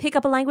helps you pick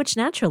up a language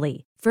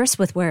naturally, first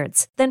with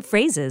words, then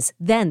phrases,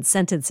 then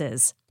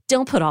sentences.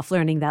 Don't put off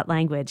learning that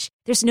language.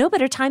 There's no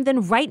better time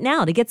than right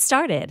now to get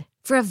started.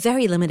 For a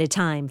very limited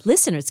time,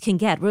 listeners can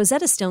get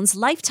Rosetta Stone's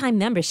lifetime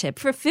membership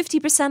for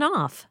 50%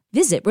 off.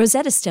 Visit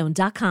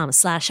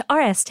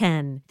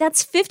rosettastone.com/rs10.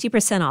 That's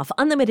 50% off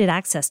unlimited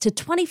access to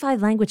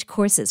 25 language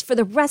courses for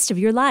the rest of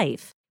your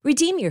life.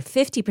 Redeem your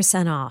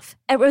 50% off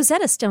at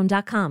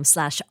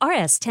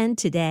rosettastone.com/rs10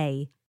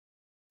 today.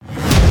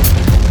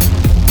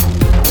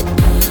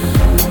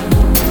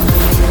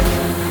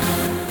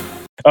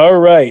 All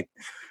right.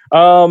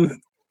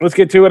 Let's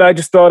get to it. I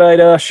just thought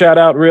I'd shout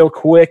out real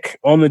quick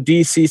on the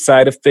DC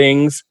side of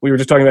things. We were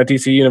just talking about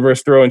DC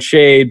Universe throwing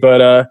shade,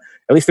 but at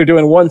least they're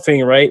doing one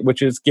thing right,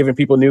 which is giving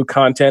people new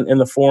content in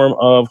the form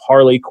of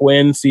Harley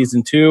Quinn.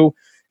 Season 2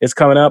 is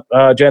coming up.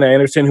 Jenna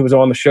Anderson, who was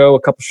on the show a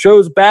couple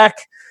shows back,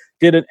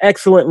 did an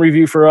excellent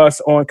review for us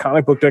on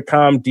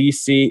comicbook.com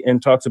DC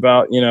and talks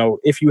about,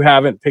 if you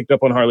haven't picked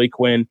up on Harley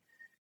Quinn,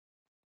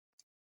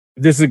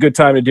 this is a good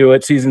time to do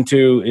it. Season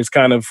 2 is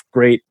kind of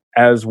great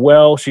as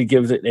well. She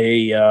gives it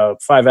a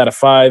 5 out of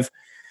 5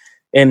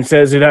 and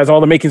says it has all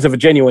the makings of a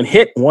genuine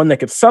hit, one that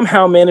could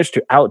somehow manage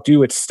to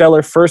outdo its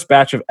stellar first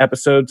batch of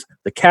episodes.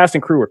 The cast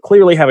and crew are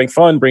clearly having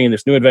fun bringing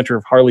this new adventure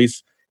of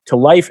Harley's to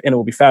life, and it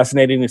will be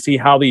fascinating to see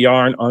how the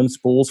yarn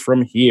unspools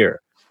from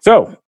here.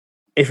 So,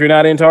 if you're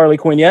not into Harley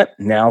Quinn yet,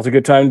 now's a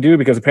good time to do,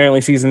 because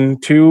apparently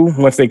season 2,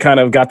 once they kind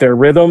of got their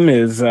rhythm,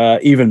 is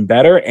even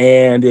better.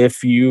 And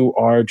if you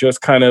are just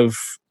kind of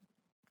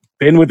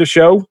been with the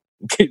show,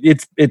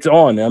 it's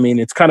on. I mean,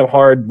 it's kind of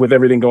hard with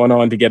everything going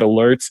on to get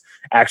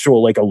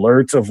actual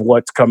alerts of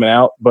what's coming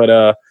out.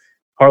 But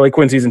Harley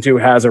Quinn season 2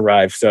 has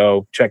arrived,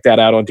 so check that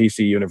out on DC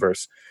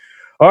Universe.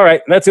 All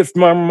right, that's it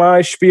for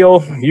my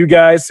spiel. You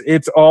guys,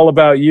 it's all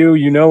about you.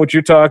 You know what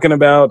you're talking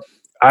about.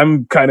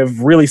 I'm kind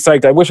of really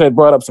psyched. I wish I had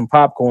brought up some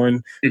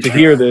popcorn to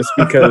hear this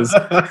because,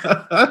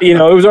 it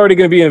was already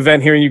going to be an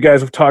event hearing you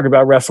guys talk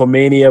about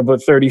WrestleMania,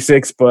 but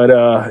 36.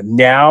 But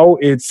now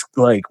it's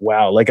like,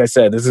 wow. Like I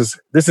said, this is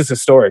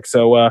historic.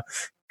 So,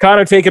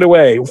 Connor, take it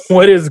away.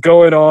 What is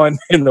going on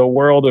in the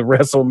world of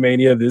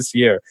WrestleMania this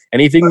year?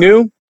 Anything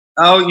new?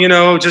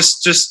 Oh,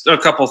 just a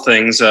couple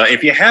things.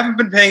 If you haven't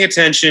been paying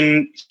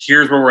attention,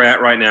 here's where we're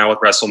at right now with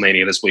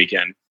WrestleMania this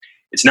weekend.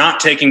 It's not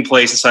taking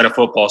place inside a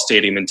football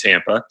stadium in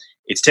Tampa.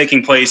 It's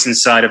taking place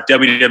inside of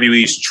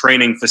WWE's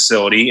training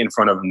facility in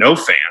front of no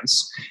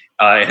fans.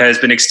 It has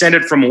been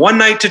extended from one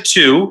night to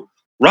two.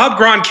 Rob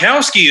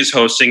Gronkowski is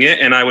hosting it,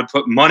 and I would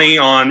put money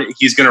on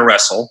he's going to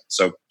wrestle.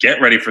 So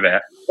get ready for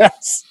that.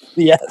 Yes.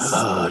 We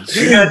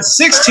had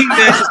 16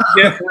 matches to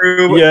get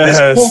through. Yes.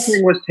 This whole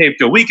thing was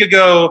taped a week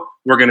ago.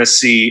 We're going to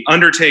see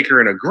Undertaker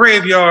in a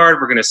graveyard.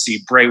 We're going to see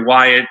Bray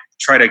Wyatt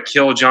try to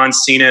kill John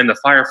Cena in the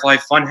Firefly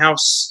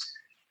Funhouse.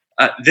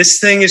 This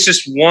thing is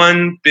just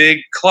one big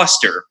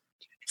cluster.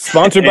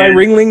 Sponsored by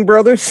Ringling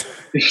Brothers?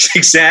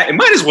 Exactly. It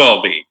might as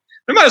well be.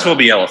 There might as well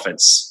be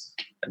elephants.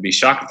 I'd be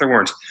shocked if there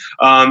weren't.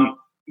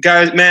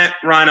 Guys, Matt,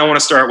 Ryan, I want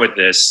to start with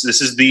this.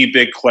 This is the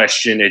big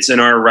question. It's in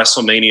our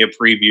WrestleMania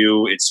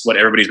preview. It's what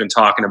everybody's been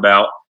talking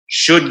about.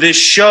 Should this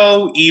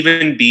show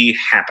even be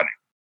happening?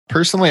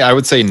 Personally, I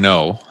would say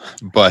no.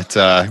 But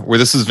where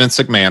this is Vince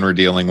McMahon we're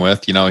dealing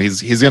with,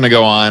 he's going to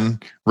go on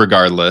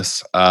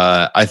regardless.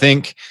 I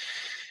think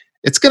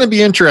it's going to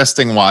be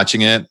interesting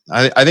watching it.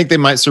 I think they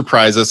might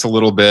surprise us a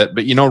little bit.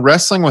 But,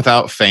 wrestling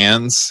without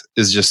fans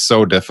is just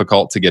so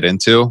difficult to get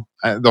into.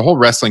 The whole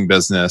wrestling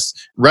business,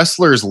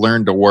 wrestlers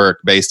learn to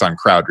work based on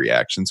crowd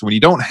reactions. When you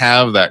don't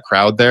have that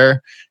crowd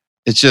there,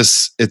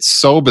 it's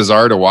so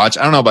bizarre to watch.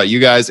 I don't know about you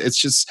guys.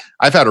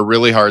 I've had a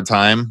really hard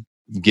time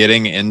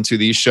getting into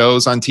these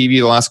shows on TV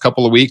the last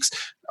couple of weeks.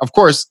 Of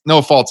course,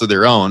 no fault of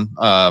their own.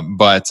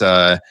 But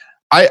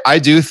I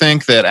do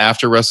think that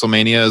after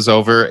WrestleMania is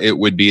over, it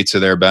would be to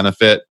their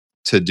benefit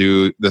to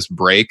do this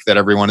break that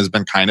everyone has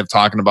been kind of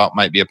talking about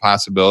might be a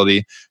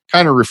possibility,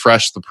 kind of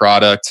refresh the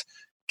product,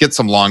 get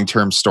some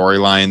long-term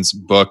storylines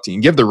booked,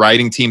 and give the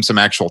writing team some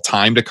actual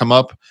time to come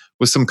up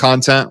with some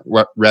content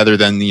rather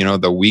than,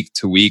 the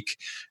week-to-week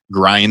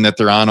grind that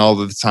they're on all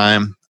the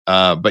time.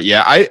 But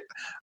yeah,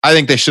 I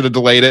think they should have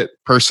delayed it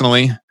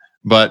personally,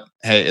 but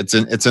hey, it's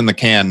in the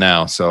can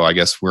now. So I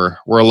guess we're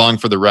along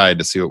for the ride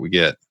to see what we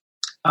get.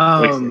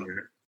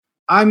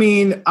 I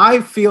mean,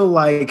 I feel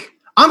like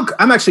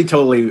I'm actually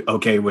totally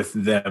okay with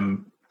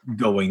them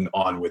going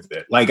on with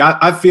it. Like,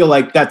 I feel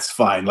like that's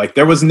fine. Like,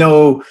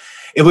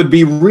 it would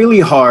be really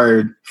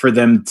hard for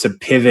them to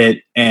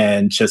pivot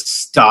and just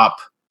stop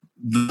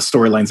the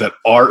storylines that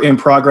are in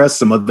progress.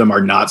 Some of them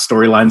are not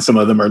storylines. Some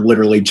of them are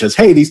literally just,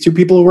 hey, these two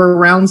people were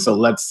around, so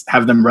let's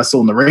have them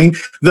wrestle in the ring.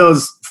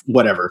 Those,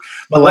 whatever.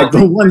 But like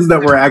the ones that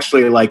were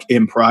actually like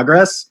in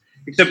progress.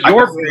 Except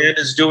your brand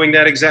is doing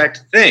that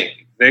exact thing.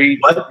 They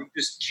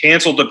just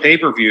canceled the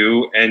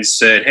pay-per-view and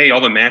said, hey, all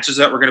the matches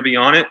that were going to be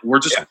on it, we're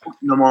just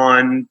putting them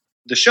on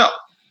the show.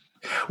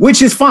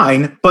 Which is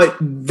fine, but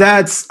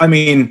it's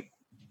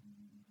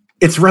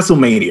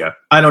WrestleMania.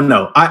 I don't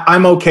know.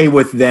 I'm okay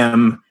with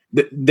them.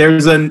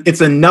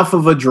 It's enough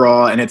of a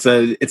draw, and it's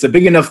a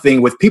big enough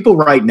thing with people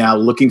right now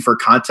looking for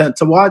content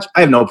to watch. I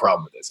have no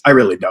problem with this. I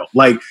really don't.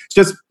 Like,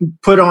 just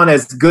put on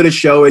as good a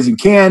show as you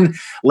can.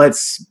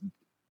 Let's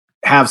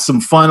have some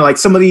fun. Like,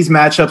 some of these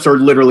matchups are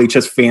literally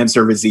just fan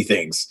servicey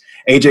things.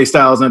 AJ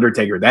Styles,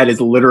 Undertaker, that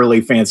is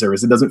literally fan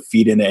service. It doesn't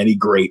feed into any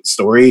great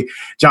story.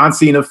 John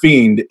Cena,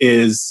 Fiend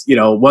is,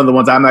 one of the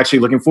ones I'm actually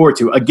looking forward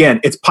to. Again,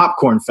 it's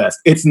popcorn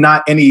fest. It's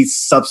not any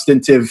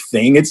substantive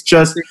thing. It's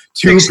just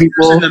two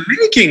people in the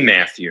making,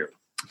 Matthew.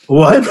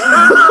 What?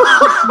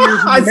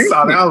 I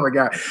saw that. Oh my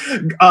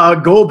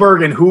God.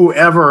 Goldberg and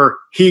whoever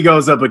he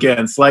goes up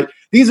against. Like,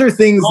 these are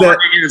things that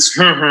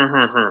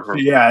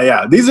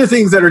yeah. These are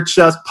things that are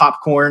just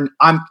popcorn.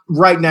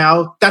 Right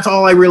now, that's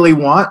all I really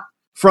want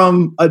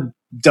from a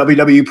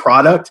WWE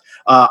product.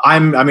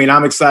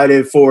 I'm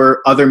excited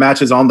for other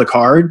matches on the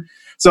card.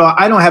 So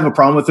I don't have a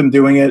problem with them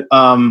doing it.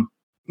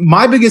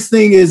 My biggest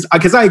thing is,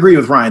 because I agree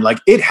with Ryan, like,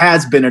 it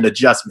has been an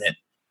adjustment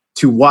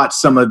to watch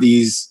some of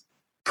these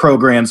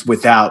programs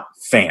without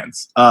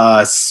fans.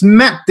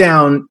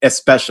 SmackDown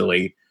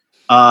especially,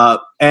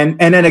 and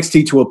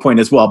NXT to a point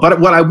as well. But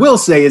what I will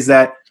say is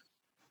that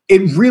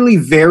it really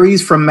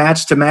varies from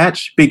match to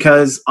match,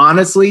 because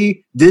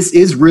honestly, this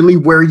is really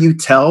where you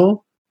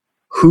tell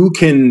who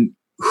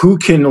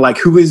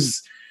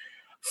is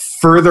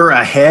further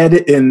ahead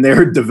in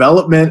their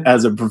development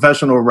as a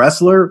professional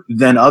wrestler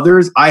than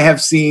others. I have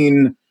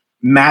seen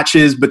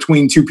matches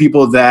between two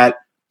people that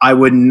I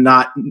would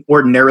not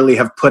ordinarily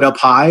have put up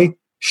high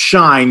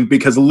shine,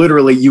 because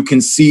literally you can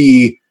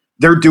see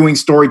they're doing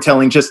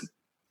storytelling just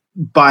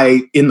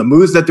in the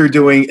moves that they're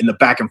doing, in the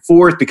back and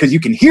forth, because you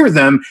can hear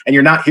them and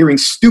you're not hearing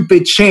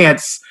stupid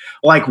chants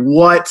like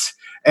what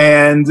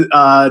and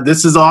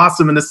this is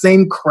awesome and the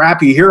same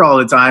crap you hear all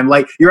the time.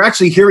 Like, you're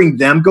actually hearing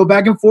them go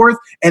back and forth,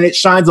 and it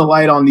shines a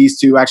light on these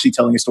two actually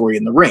telling a story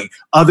in the ring.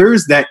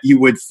 Others that you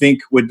would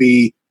think would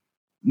be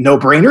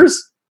no-brainers,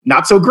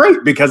 not so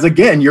great, because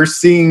again, you're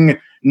seeing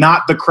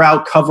not the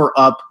crowd cover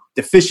up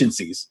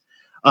deficiencies.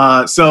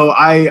 So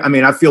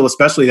I feel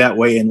especially that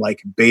way in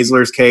like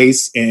Baszler's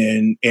case,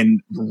 in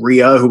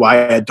Rhea, who I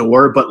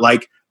adore, but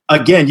like,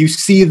 again, you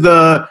see in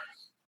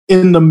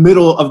the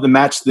middle of the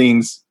match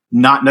things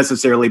not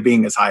necessarily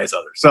being as high as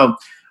others. So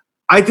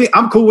I think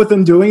I'm cool with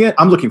them doing it.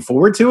 I'm looking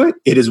forward to it.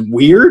 It is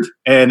weird,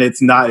 and it's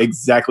not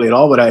exactly at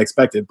all what I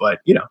expected,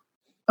 but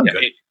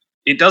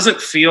It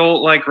doesn't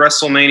feel like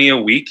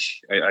WrestleMania week.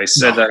 I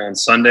said that on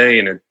Sunday,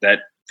 and that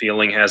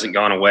feeling hasn't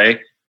gone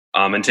away.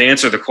 And to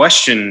answer the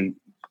question,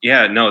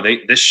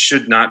 this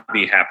should not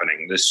be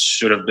happening. This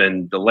should have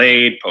been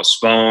delayed,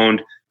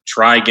 postponed,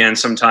 try again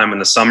sometime in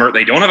the summer.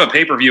 They don't have a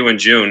pay-per-view in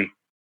June.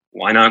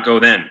 Why not go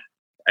then?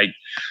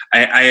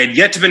 I have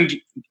yet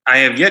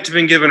to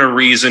been given a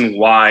reason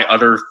why,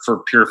 other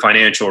for pure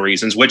financial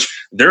reasons, which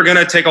they're going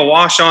to take a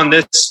wash on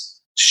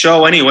this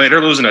show anyway.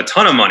 They're losing a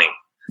ton of money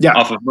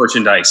off of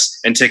merchandise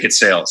and ticket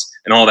sales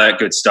and all that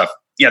good stuff.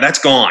 Yeah, that's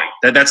gone.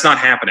 That's not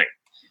happening.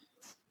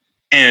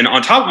 And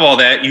on top of all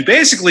that, you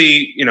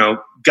basically,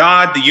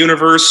 God, the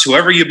universe,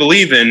 whoever you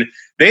believe in,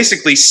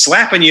 basically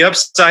slapping you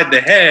upside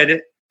the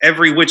head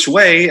every which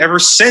way ever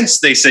since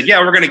they said,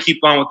 we're going to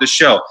keep on with the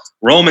show.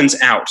 Roman's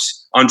out.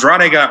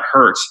 Andrade got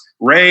hurt.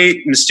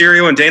 Rey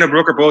Mysterio and Dana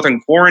Brooke are both in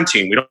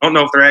quarantine. We don't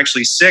know if they're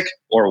actually sick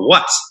or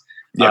what.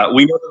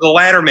 We know that the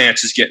ladder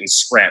match is getting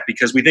scrapped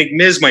because we think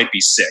Miz might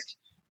be sick.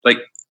 Like,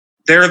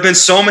 there have been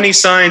so many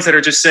signs that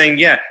are just saying,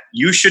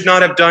 you should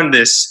not have done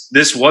this.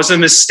 This was a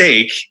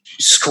mistake.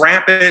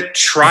 Scrap it.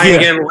 Try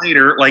again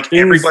later. Like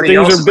everybody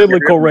else. Things are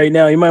biblical right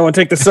now. You might want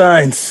to take the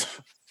signs.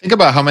 Think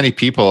about how many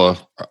people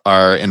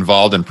are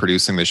involved in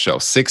producing this show.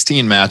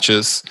 16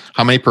 matches.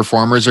 How many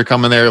performers are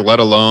coming there, let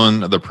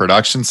alone the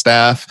production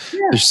staff? Yeah.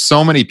 There's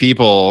so many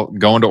people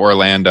going to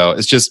Orlando.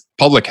 It's just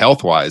public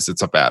health wise,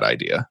 it's a bad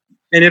idea.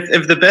 And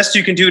if the best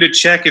you can do to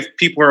check if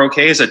people are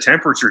okay is a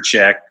temperature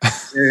check.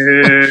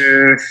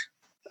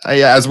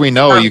 As we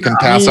know, you can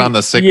pass on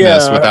the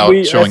sickness without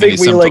showing any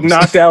symptoms. I think we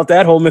knocked out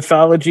that whole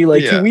mythology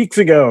 2 weeks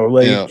ago.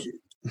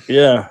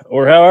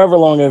 Or however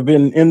long I've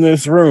been in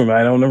this room.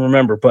 I don't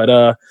remember.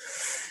 But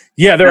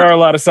there are a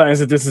lot of signs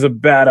that this is a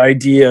bad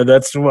idea.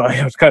 That's why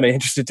I was kind of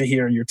interested to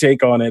hear your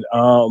take on it.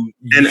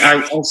 And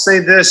I'll say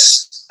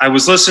this. I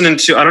was listening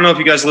to, I don't know if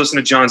you guys listened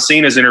to John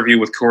Cena's interview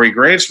with Corey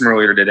Graves from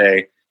earlier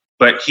today,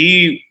 but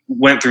he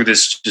went through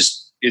this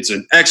it's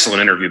an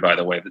excellent interview, by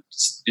the way.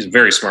 He's a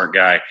very smart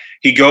guy.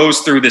 He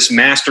goes through this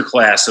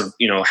masterclass of,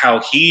 how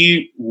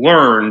he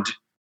learned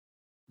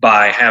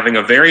by having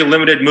a very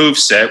limited move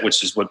set,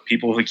 which is what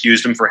people have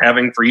accused him for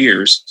having for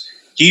years.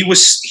 He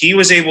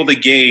was able to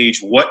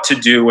gauge what to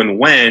do and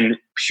when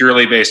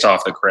purely based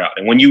off the crowd.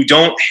 And when you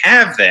don't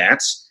have that,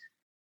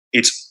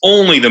 it's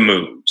only the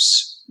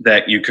moves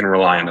that you can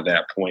rely on at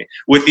that point,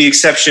 with the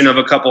exception of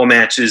a couple of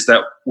matches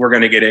that we're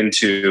going to get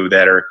into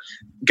that are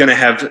going to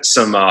have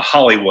some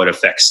Hollywood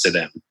effects to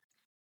them.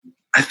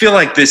 I feel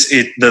like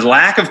the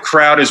lack of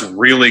crowd is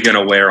really going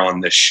to wear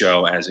on this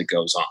show as it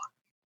goes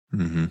on.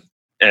 Mm-hmm.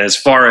 And as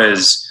far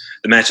as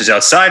the matches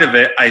outside of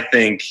it, I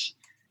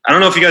don't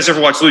know if you guys ever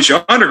watched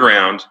Lucha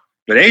Underground,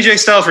 but AJ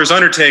Styles versus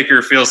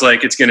Undertaker feels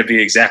like it's going to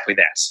be exactly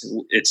that.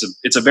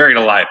 It's a buried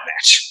alive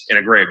match in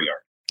a graveyard.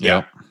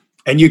 Yeah.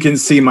 And you can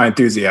see my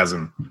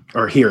enthusiasm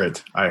or hear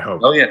it, I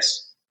hope. Oh,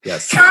 yes.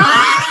 Yes.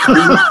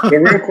 The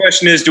real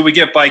question is, do we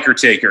get Biker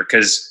Taker?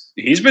 Because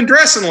he's been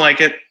dressing like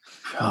it.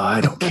 Oh,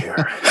 I don't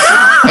care.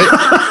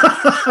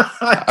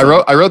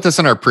 I wrote this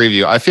in our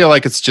preview. I feel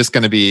like it's just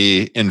going to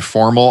be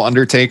informal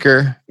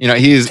Undertaker.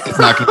 It's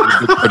not going to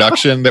be the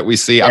production that we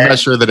see. I'm not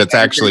sure that it's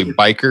actually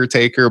Biker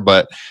Taker,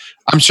 but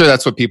I'm sure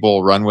that's what people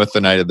will run with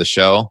the night of the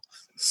show.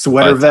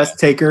 Sweater vest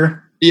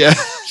Taker. Yeah.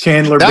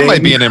 Chandler that Bing.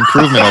 might be an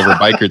improvement over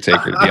Biker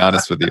Taker, to be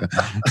honest with you.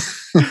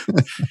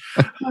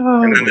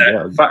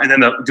 And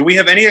then do we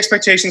have any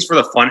expectations for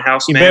the Funhouse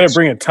match? You better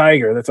bring a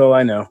tiger. That's all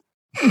I know.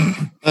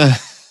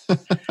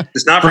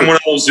 It's not from one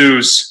of those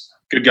zoos.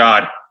 Good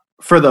God.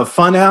 For the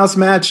Funhouse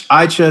match,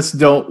 I just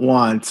don't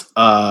want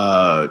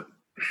I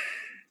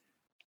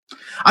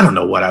don't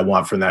know what I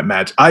want from that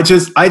match. I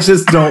just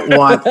don't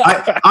want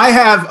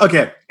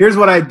here's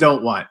what I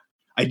don't want.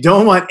 I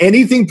don't want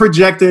anything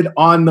projected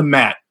on the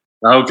mat.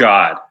 Oh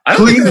God.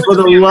 Please, for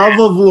the love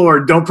of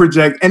Lord, don't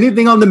project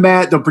anything on the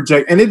mat. Don't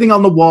project anything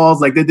on the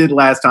walls like they did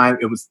last time.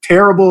 It was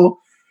terrible.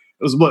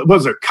 It was, what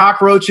was it?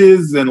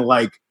 Cockroaches and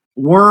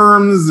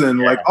worms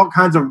and all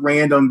kinds of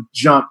random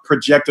junk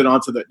projected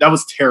onto that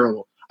was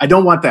terrible. I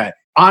don't want that.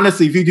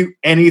 Honestly, if you do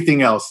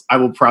anything else, I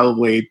will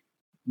probably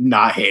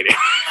not hate it.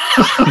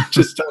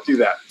 Just don't do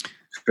that.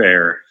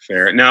 Fair.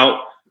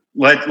 Now,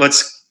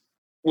 let's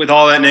with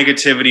all that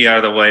negativity out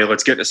of the way,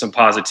 let's get to some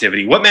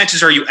positivity. What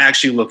matches are you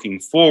actually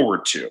looking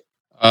forward to?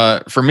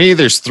 For me,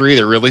 there's 3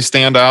 that really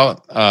stand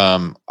out.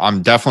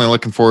 I'm definitely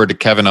looking forward to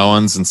Kevin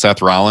Owens and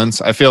Seth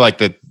Rollins. I feel like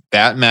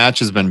that match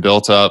has been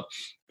built up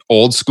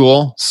old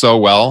school so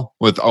well,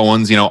 with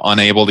Owens,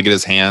 unable to get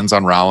his hands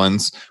on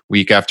Rollins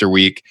week after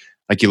week.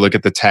 Like, you look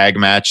at the tag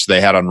match they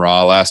had on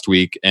Raw last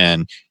week,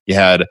 and you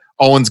had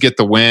Owens get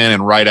the win,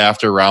 and right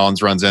after,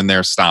 Rollins runs in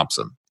there, stomps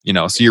him.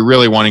 So you're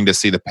really wanting to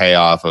see the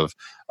payoff of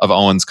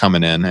Owens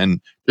coming in.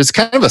 And there's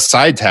kind of a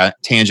side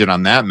tangent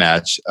on that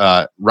match.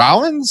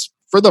 Rollins,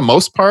 for the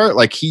most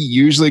part, he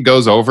usually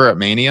goes over at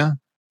Mania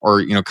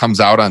or, comes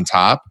out on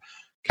top.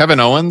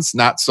 Kevin Owens,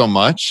 not so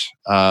much.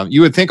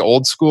 You would think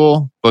old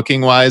school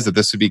booking wise that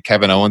this would be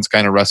Kevin Owens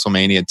kind of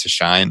WrestleMania to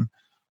shine.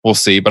 We'll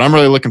see, but I'm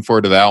really looking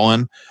forward to that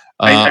one.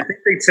 I think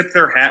they tip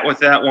their hat with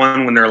that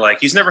one when they're like,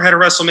 he's never had a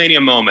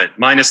WrestleMania moment,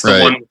 minus the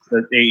one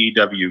with the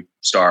AEW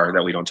star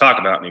that we don't talk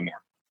about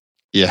anymore.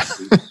 Yeah.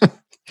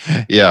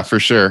 Yeah, for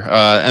sure.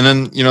 And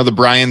then, the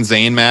Brian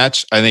Zane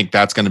match, I think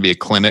that's going to be a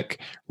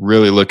clinic.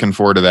 Really looking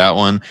forward to that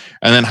one.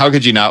 And then how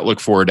could you not look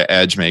forward to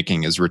Edge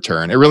making his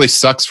return? It really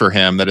sucks for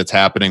him that it's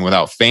happening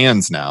without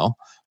fans now.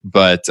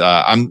 But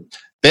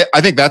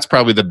I think that's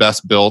probably the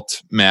best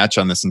built match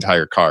on this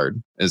entire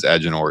card is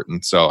Edge and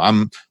Orton. So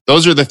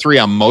those are the three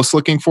I'm most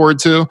looking forward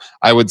to.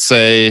 I would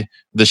say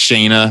the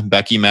Shayna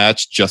Becky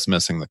match, just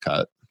missing the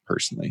cut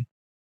personally.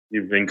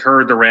 You've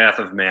incurred the wrath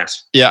of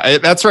Matt. Yeah,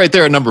 that's right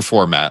there at number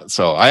 4, Matt.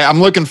 So I'm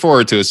looking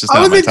forward to it. It's just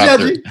not my top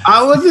 3.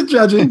 I wasn't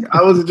judging.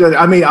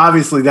 I mean,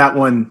 obviously that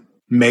one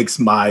makes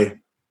my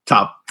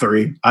top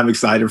 3. I'm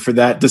excited for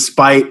that.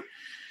 Despite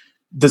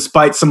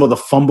some of the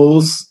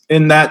fumbles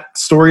in that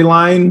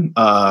storyline,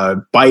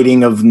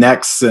 biting of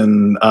necks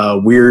and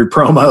weird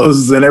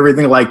promos and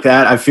everything like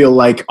that, I feel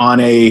like on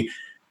a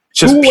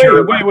just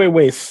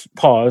wait,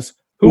 pause.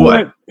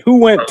 Who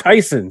went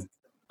Tyson?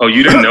 Oh,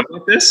 you didn't know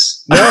about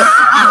this? No,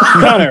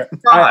 Connor.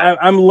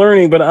 I'm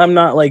learning, but I'm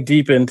not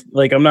deep in.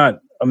 I'm not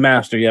a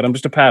master yet. I'm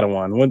just a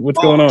Padawan. What's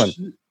going on?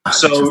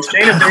 So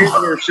Shayna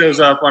Baszler shows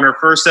up on her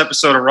first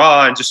episode of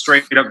Raw and just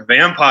straight up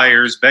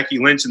vampires Becky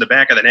Lynch in the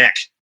back of the neck.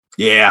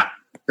 Yeah,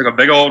 like a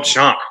big old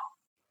chunk.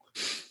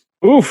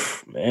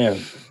 Oof,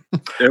 man.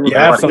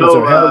 Yeah, some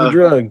hell of a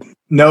drug.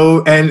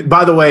 No, and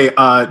by the way,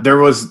 there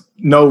was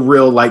no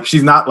real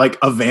she's not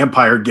a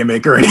vampire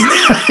gimmick or anything.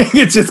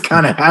 It just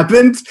kind of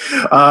happened.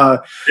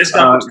 This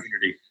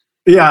opportunity.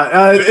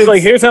 Yeah,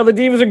 it's here's how the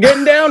Divas are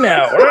getting down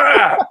now.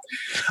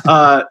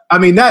 I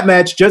mean that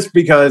match just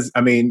because.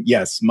 I mean,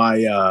 yes,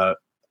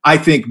 I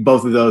think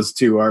both of those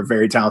two are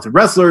very talented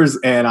wrestlers,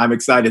 and I'm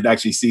excited to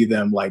actually see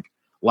them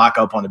lock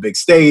up on a big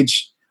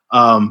stage.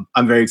 I'm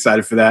very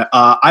excited for that.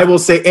 I will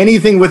say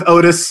anything with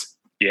Otis.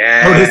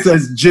 Yeah. Otis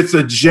as just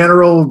a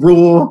general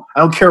rule. I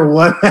don't care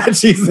what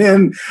match he's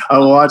in. I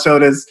will watch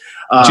Otis.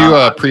 Did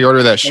you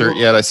pre-order that shirt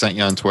yet? I sent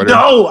you on Twitter.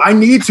 No, I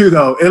need to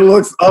though. It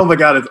looks, oh my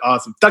God, it's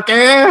awesome.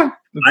 I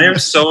am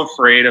so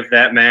afraid of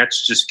that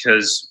match just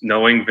because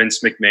knowing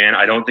Vince McMahon,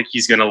 I don't think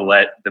he's going to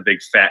let the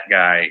big fat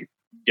guy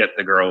get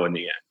the girl in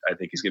the end. I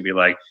think he's going to be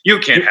like, you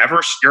can't have her.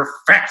 You're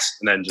fat.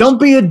 And then don't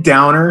be a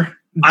downer.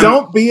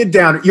 Don't be a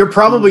downer. You're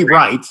probably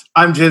right.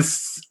 I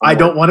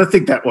don't want to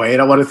think that way,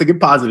 and I want to think it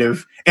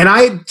positive. And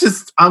Dolph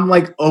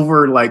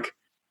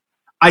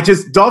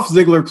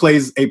Ziggler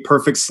plays a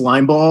perfect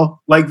slime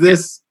ball like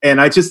this,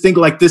 and I just think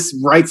this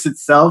writes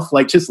itself.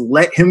 Just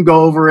let him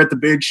go over at the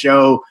big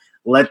show.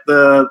 Let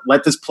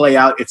this play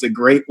out. It's a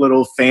great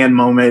little fan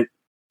moment.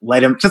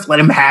 Let him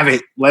have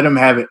it. Let him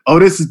have it.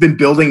 Otis has been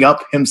building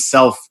up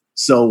himself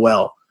so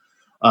well.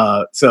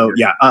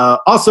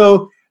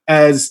 Also,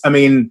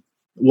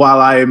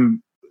 while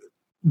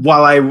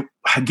I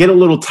get a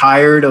little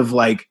tired of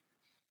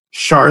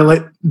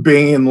Charlotte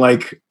being in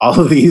all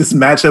of these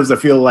matchups, I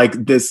feel like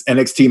this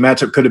NXT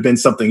matchup could have been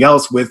something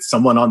else with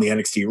someone on the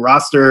NXT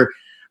roster.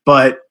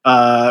 But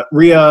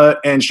Rhea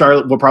and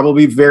Charlotte will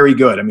probably be very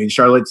good. I mean,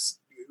 Charlotte's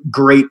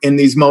great in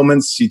these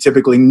moments. She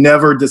typically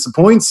never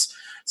disappoints.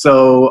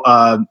 So,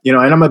 and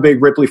I'm a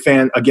big Ripley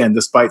fan, again,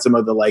 despite some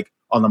of the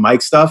on the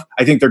mic stuff.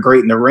 I think they're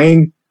great in the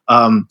ring.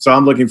 So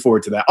I'm looking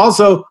forward to that.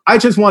 Also, I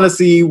just want to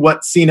see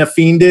what Cena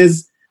Fiend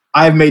is.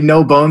 I've made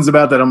no bones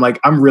about that.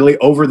 I'm really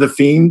over the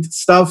Fiend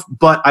stuff,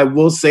 but I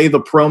will say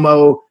the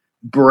promo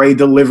Bray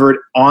delivered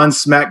on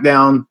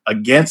SmackDown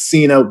against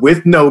Cena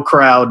with no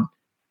crowd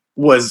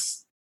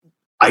was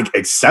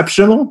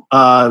exceptional.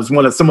 It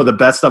was some of the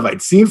best stuff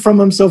I'd seen from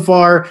him so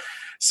far.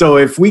 So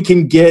if we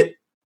can get,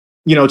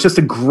 just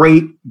a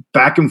great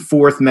back and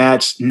forth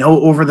match,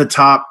 no over the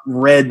top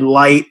red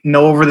light,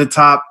 no over the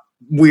top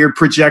weird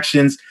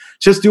projections,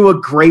 just do a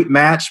great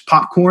match,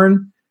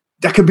 popcorn,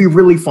 that could be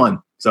really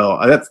fun. So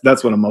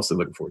that's what I'm mostly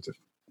looking forward to.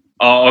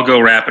 I'll go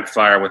rapid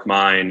fire with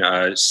mine.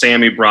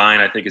 Sammy Bryan,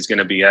 I think, is going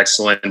to be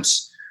excellent.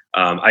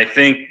 I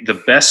think the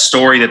best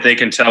story that they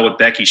can tell with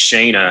Becky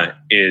Shayna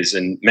is,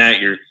 and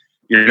Matt, you're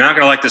not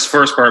going to like this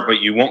first part,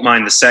 but you won't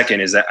mind the second,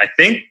 is that I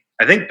think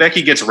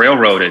Becky gets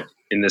railroaded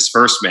in this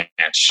first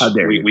match. How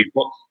dare you?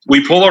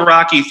 We pull a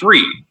Rocky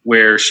 3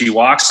 where she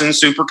walks in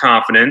super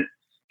confident.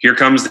 Here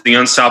comes the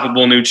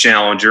unstoppable new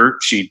challenger.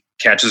 She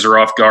catches her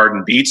off guard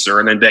and beats her,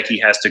 and then Becky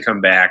has to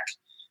come back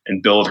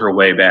and build her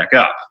way back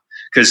up.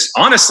 Because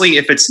honestly,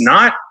 if it's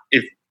not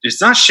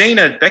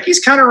Shayna, Becky's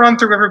kind of run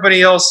through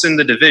everybody else in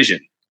the division.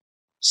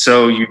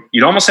 So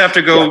you'd almost have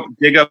to go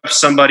dig up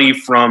somebody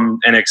from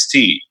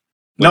NXT.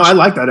 No, I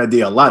like that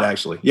idea a lot,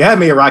 actually. You had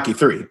me at Rocky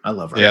 3. I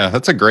love Rocky. Yeah,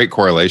 that's a great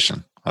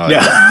correlation.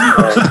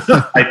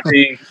 I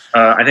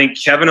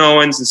think Kevin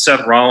Owens and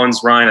Seth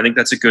Rollins, Ryan, I think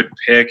that's a good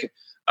pick.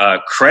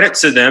 Credit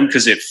to them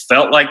because it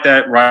felt like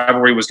that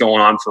rivalry was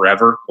going on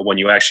forever. But when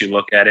you actually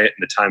look at it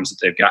and the times that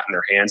they've gotten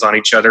their hands on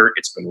each other,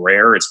 it's been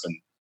rare. It's been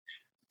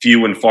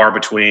few and far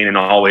between, and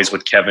always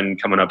with Kevin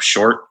coming up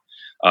short.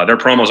 Their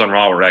promos on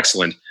Raw were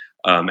excellent.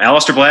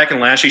 Aleister Black and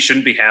Lashley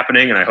shouldn't be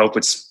happening, and I hope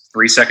it's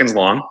 3 seconds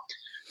long.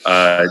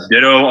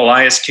 Ditto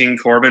Elias King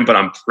Corbin, but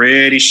I'm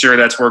pretty sure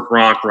that's where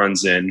Gronk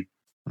runs in.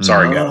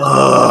 Sorry,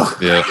 guys.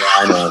 Yeah,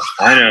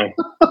 I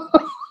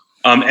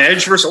know.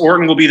 Edge versus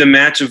Orton will be the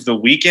match of the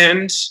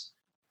weekend.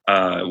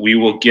 We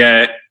will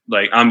get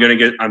I'm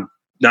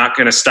not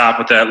going to stop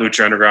with that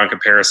Lucha Underground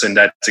comparison.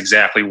 That's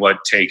exactly what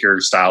Taker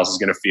Styles is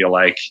going to feel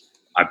like.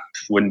 I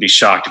wouldn't be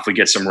shocked if we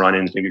get some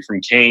run-ins, maybe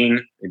from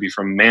Kane, maybe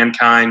from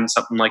Mankind,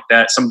 something like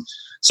that.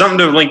 Something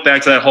to link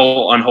back to that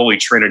whole unholy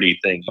trinity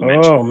thing you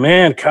mentioned. Oh,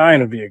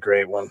 Mankind would be a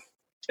great one.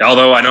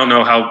 Although I don't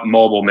know how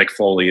mobile Mick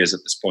Foley is at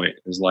this point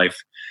in his life.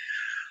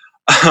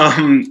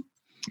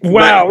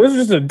 Wow, this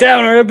is a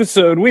downer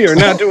episode. We are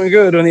not doing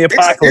good on the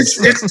apocalypse.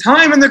 It's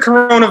time in the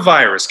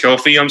coronavirus,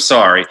 Kofi. I'm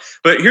sorry.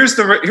 But here's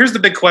the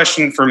big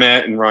question for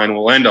Matt and Ryan.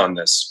 We'll end on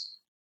this.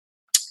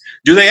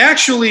 Do they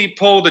actually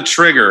pull the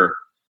trigger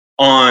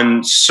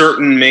on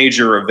certain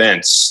major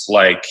events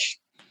like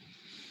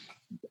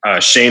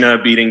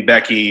Shayna beating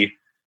Becky,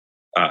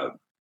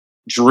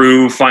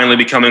 Drew finally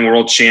becoming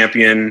world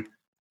champion,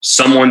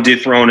 someone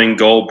dethroning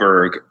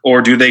Goldberg,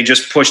 or do they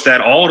just push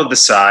that all to the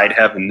side,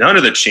 have none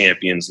of the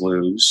champions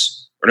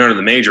lose, or none of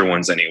the major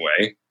ones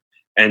anyway,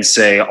 and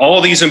say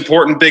all these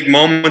important big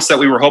moments that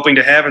we were hoping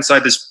to have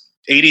inside this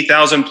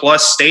 80,000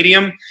 plus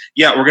stadium,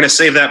 yeah, we're going to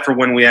save that for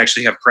when we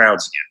actually have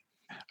crowds again.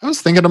 I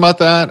was thinking about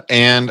that,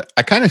 and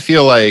I kind of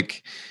feel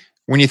like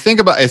when you think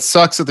about it,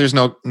 sucks that there's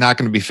not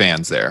going to be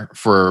fans there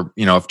for,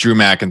 if Drew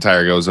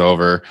McIntyre goes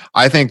over.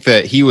 I think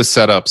that he was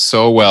set up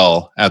so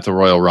well at the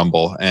Royal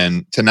Rumble,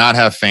 and to not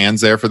have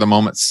fans there for the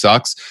moment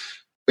sucks.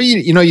 But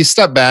you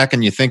step back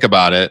and you think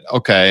about it.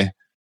 Okay,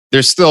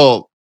 there's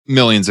still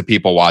millions of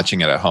people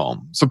watching it at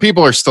home, so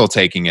people are still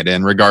taking it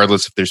in,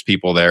 regardless if there's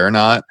people there or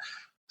not.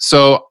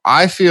 So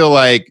I feel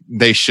like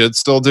they should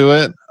still do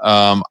it.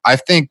 I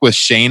think with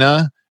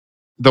Shayna,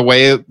 the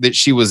way that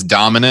she was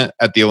dominant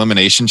at the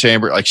Elimination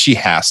Chamber, she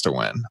has to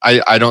win.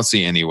 I don't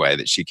see any way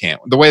that she can't.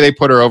 The way they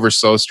put her over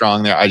so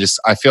strong there,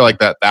 I feel like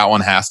that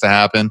one has to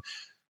happen.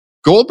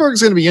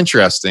 Goldberg's going to be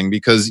interesting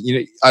because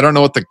I don't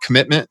know what the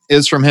commitment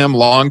is from him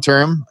long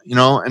term,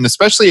 and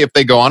especially if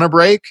they go on a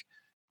break,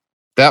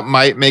 that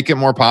might make it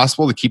more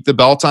possible to keep the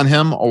belt on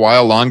him a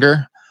while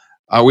longer.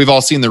 We've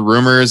all seen the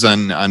rumors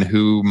on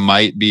who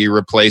might be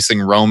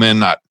replacing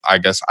Roman. I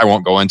guess I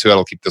won't go into it.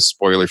 I'll keep this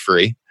spoiler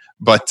free,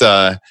 but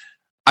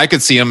I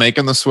could see him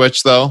making the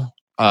switch, though,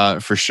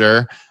 for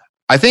sure.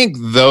 I think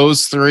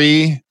those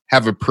three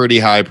have a pretty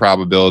high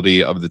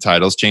probability of the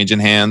titles changing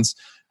hands.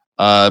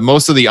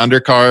 Most of the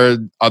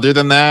undercard, other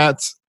than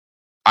that,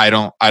 I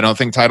don't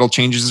think title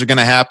changes are going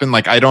to happen.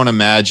 I don't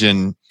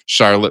imagine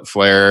Charlotte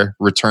Flair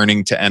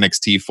returning to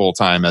NXT full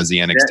time as the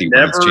NXT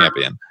Women's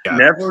Champion. Yeah.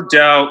 Never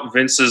doubt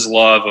Vince's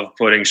love of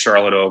putting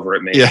Charlotte over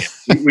at Mania.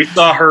 Yeah. We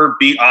saw her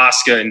beat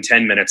Asuka in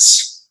 10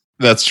 minutes.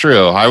 That's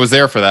true. I was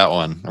there for that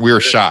one. We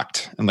were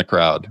shocked in the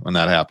crowd when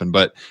that happened.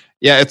 But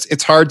yeah,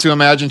 it's hard to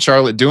imagine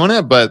Charlotte doing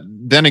it. But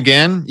then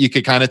again, you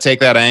could kind of take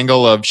that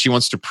angle of she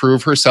wants to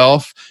prove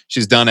herself.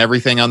 She's done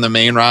everything on the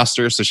main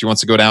roster, so she wants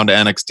to go down to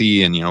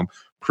NXT and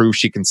prove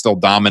she can still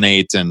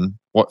dominate. And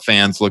what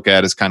fans look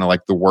at is kind of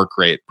like the work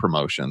rate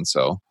promotion.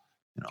 So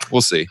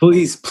we'll see.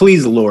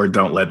 Please, Lord,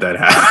 don't let that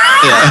happen.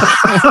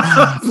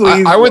 Yeah.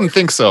 Please, I wouldn't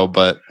think so,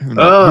 but who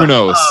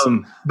knows?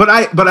 But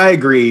I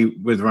agree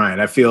with Ryan.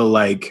 I feel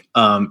like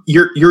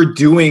you're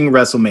doing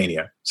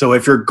WrestleMania. So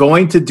if you're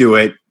going to do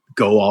it,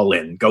 go all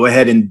in. Go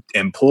ahead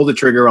and pull the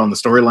trigger on the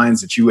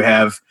storylines that you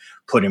have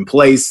put in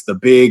place, the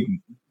big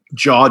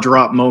jaw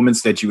drop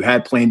moments that you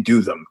had planned.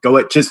 Do them.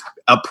 Just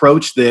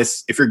approach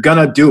this. If you're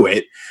gonna do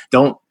it,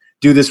 don't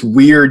do this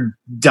weird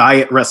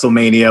diet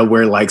WrestleMania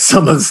where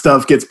some of the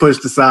stuff gets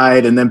pushed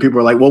aside and then people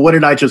are like, well, what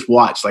did I just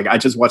watch? I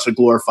just watched a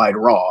glorified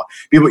Raw.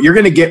 You're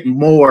going to get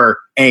more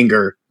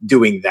anger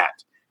doing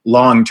that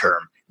long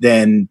term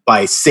than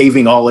by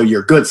saving all of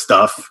your good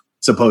stuff,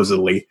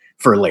 supposedly,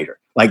 for later.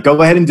 Go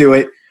ahead and do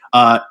it.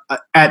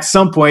 At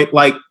some point,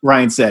 like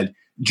Ryan said,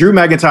 Drew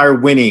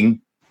McIntyre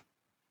winning,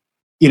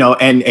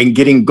 and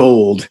getting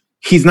gold,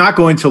 he's not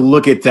going to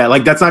look at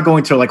that. That's not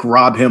going to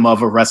rob him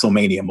of a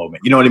WrestleMania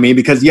moment. You know what I mean?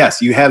 Because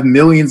yes, you have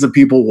millions of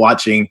people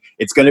watching.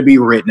 It's going to be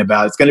written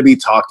about. It's going to be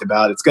talked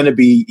about. He's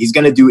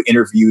going to do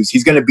interviews.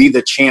 He's going to be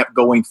the champ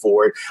going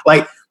forward.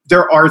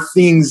 There are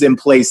things in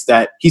place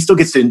that he still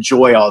gets to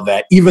enjoy all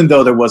that, even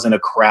though there wasn't a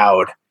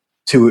crowd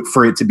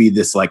for it to be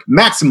this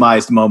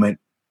maximized moment.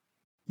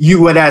 You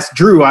would ask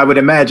Drew, I would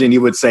imagine you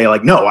would say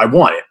no, I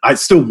want it. I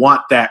still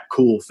want that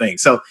cool thing.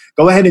 So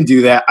go ahead and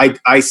do that.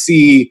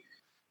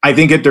 I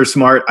think if they're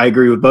smart, I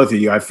agree with both of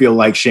you. I feel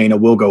like Shayna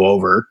will go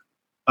over.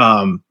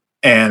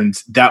 And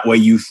that way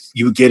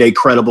you get a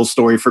credible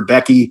story for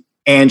Becky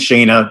and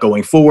Shayna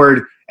going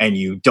forward, and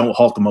you don't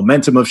halt the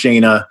momentum of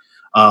Shayna.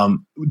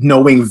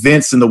 Knowing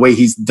Vince and the way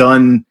he's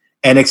done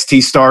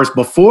NXT stars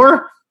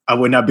before, I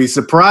would not be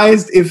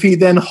surprised if he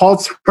then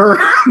halts her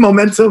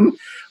momentum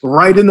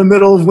right in the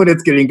middle of when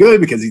it's getting good,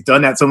 because he's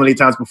done that so many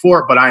times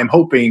before. But I am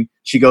hoping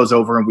she goes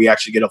over and we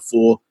actually get a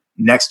full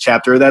next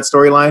chapter of that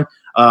storyline.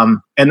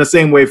 And the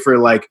same way for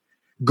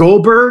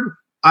Goldberg,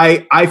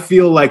 I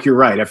feel like you're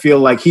right. I feel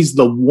like he's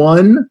the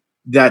one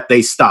that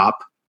they stop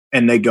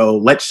and they go,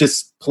 let's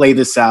just play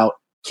this out,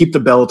 keep the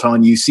belt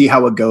on you, see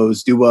how it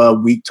goes, do a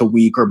week to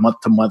week or month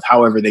to month,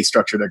 however they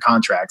structure their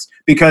contracts,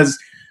 because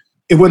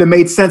it would have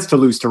made sense to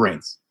lose to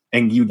Reigns.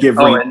 And you give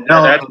Reigns.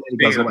 That's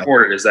being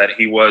reported is that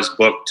he was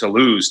booked to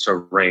lose to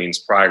Reigns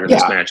prior to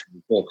this match.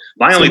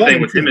 My only thing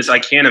with him is I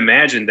can't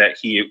imagine that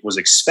he was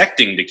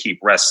expecting to keep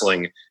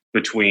wrestling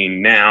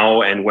between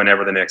now and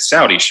whenever the next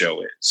Saudi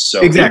show is.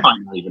 So he might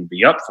not even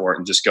be up for it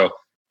and just go,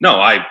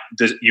 no,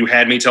 you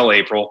had me till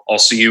April. I'll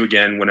see you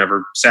again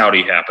whenever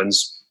Saudi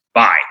happens.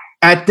 Bye.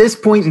 At this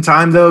point in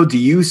time, though,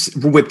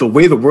 with the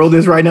way the world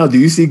is right now, do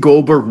you see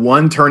Goldberg,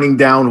 one, turning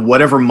down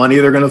whatever money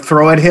they're going to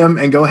throw at him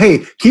and go,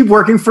 hey, keep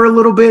working for a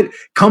little bit,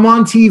 come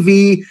on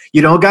TV,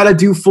 you don't got to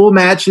do full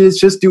matches,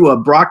 just do a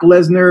Brock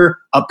Lesnar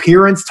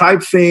appearance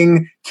type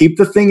thing, keep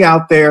the thing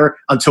out there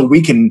until we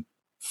can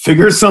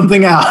figure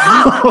something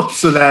out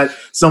so that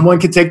someone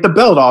can take the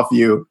belt off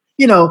you.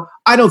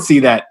 I don't see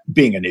that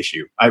being an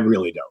issue. I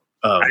really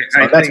don't.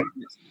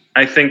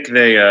 I think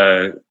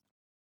they...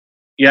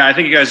 Yeah, I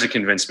think you guys have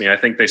convinced me. I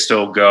think they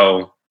still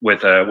go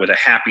with a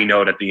happy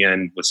note at the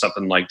end with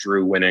something like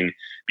Drew winning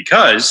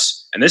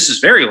because, and this is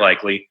very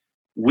likely,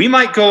 we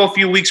might go a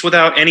few weeks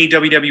without any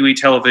WWE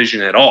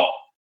television at all.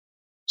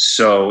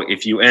 So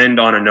if you end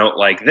on a note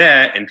like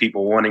that and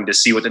people wanting to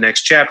see what the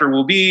next chapter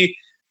will be,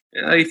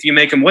 if you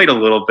make them wait a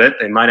little bit,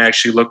 they might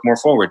actually look more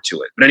forward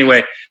to it. But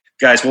anyway,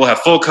 guys, we'll have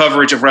full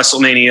coverage of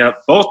WrestleMania,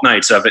 both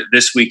nights of it,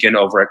 this weekend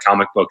over at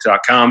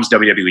comicbook.com's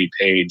WWE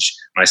page.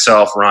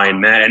 Myself, Ryan,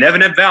 Matt, and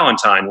Evan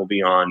Valentine will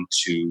be on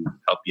to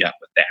help you out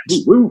with that.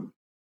 Woo.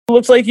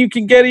 Looks like you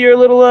can get your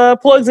little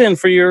plugs in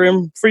for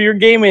your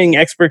gaming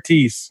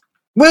expertise.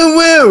 Woo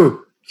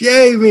woo!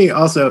 Yay me!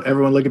 Also,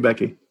 everyone look at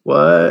Becky.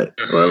 What?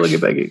 Well, look at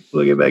Becky.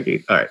 Look at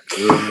Becky. All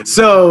right.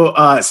 So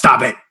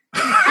stop it.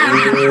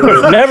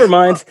 Never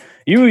mind.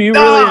 You really,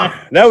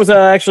 that was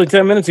actually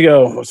 10 minutes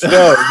ago. So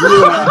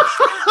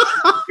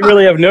you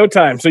really have no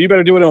time. So you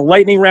better do it in a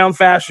lightning round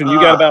fashion. You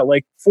got about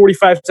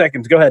 45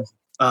 seconds. Go ahead.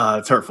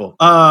 It's hurtful.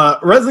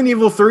 Resident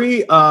Evil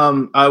 3,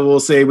 I will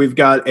say we've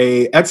got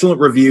a excellent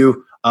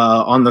review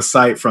on the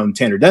site from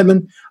Tanner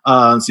Dedman.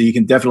 So you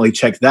can definitely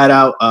check that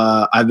out.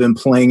 I've been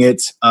playing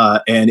it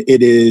and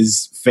it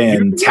is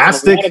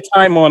fantastic. A lot of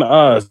time on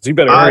us. You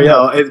better hurry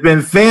up. It's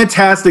been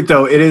fantastic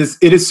though. It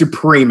is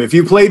supreme. If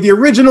you played the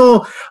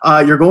original,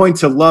 you're going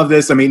to love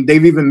this. I mean,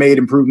 they've even made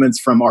improvements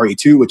from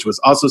RE2, which was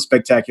also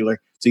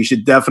spectacular. So you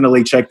should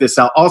definitely check this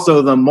out.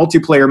 Also, the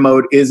multiplayer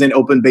mode is in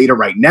open beta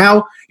right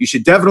now. You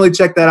should definitely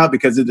check that out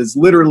because it is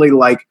literally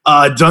like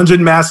a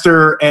dungeon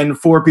master and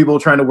 4 people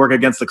trying to work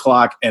against the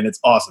clock, and it's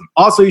awesome.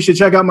 Also, you should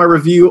check out my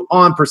review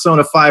on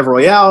Persona 5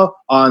 Royale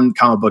on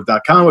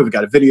comicbook.com. We've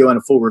got a video and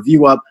a full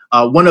review up.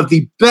 One of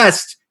the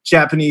best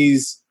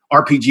Japanese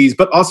RPGs,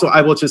 but also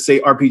I will just say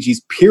RPGs,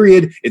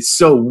 period. It's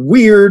so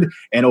weird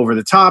and over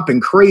the top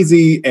and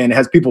crazy and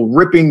has people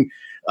ripping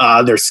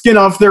their skin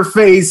off their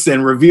face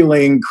and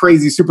revealing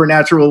crazy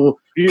supernatural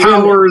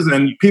powers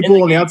and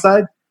people on the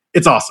outside.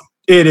 It's awesome.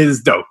 It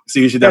is dope. So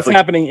you should definitely. That's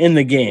happening in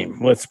the game.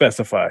 Let's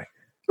specify.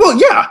 Well,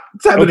 yeah,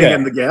 it's happening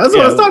in the game. That's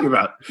what I was talking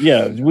about.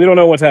 Yeah, we don't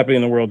know what's happening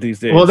in the world these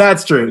days. Well,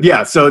 that's true.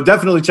 Yeah, so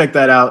definitely check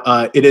that out.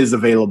 It is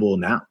available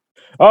now.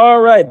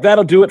 All right,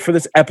 that'll do it for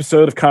this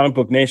episode of Comic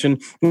Book Nation.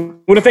 I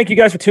want to thank you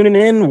guys for tuning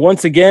in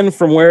once again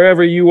from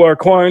wherever you are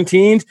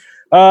quarantined.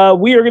 We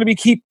are going to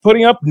keep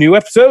putting up new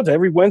episodes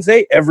every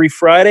Wednesday, every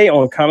Friday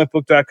on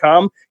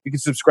comicbook.com. You can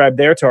subscribe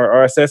there to our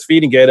RSS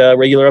feed and get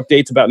regular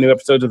updates about new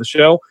episodes of the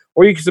show.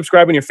 Or you can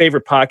subscribe on your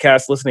favorite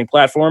podcast listening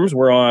platforms.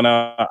 We're on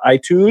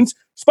iTunes,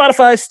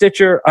 Spotify,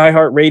 Stitcher,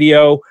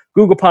 iHeartRadio,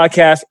 Google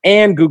Podcasts,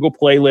 and Google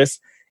Playlists.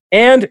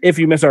 And if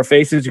you miss our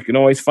faces, you can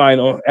always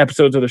find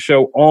episodes of the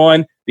show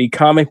on the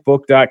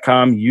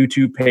comicbook.com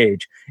YouTube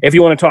page. If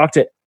you want to talk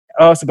to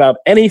us about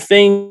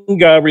anything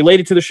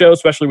related to the show,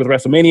 especially with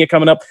WrestleMania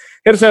coming up,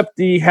 hit us up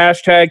the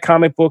hashtag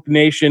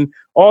comicbooknation.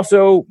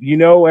 Also,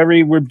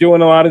 we're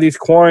doing a lot of these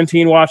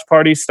quarantine watch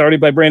parties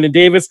started by Brandon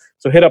Davis.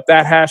 So hit up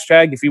that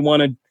hashtag if you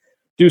want to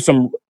do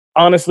some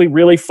honestly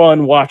really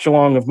fun watch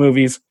along of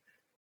movies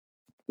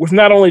with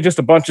not only just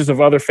a bunches of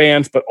other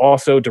fans, but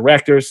also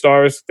directors,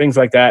 stars, things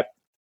like that.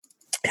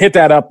 Hit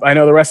that up. I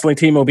know the wrestling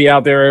team will be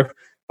out there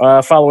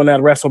following that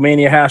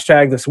WrestleMania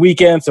hashtag this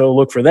weekend, so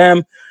look for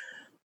them.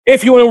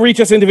 If you want to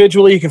reach us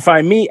individually, you can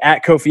find me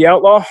at Kofi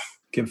Outlaw.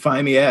 You can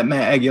find me at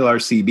Matt Aguilar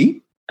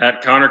CB.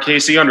 At Connor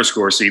Casey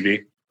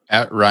 _CB.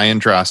 At Ryan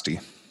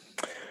Drosty.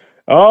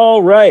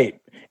 All right.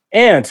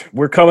 And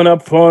we're coming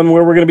up on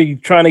where we're going to be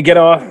trying to get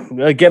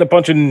a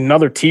bunch of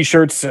other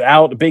T-shirts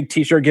out, a big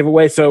T-shirt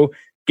giveaway. So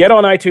get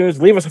on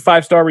iTunes, leave us a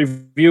 5-star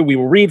review. We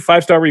will read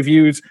 5-star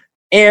reviews.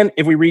 And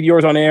if we read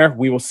yours on air,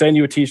 we will send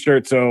you a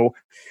T-shirt. So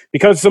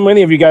because so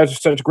many of you guys are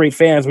such great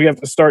fans, we have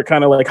to start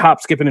kind of like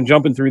hop, skipping, and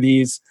jumping through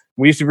these.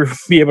 We used to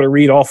be able to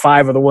read all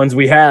 5 of the ones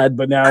we had,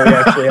 but now we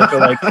actually have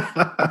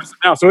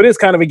to so it is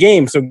kind of a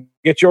game. So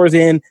get yours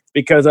in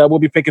because we'll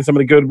be picking some of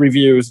the good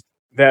reviews.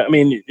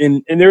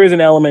 And there is an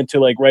element to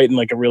writing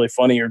a really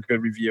funny or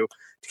good review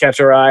to catch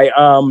our eye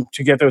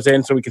to get those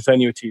in so we can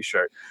send you a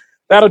T-shirt.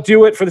 that'll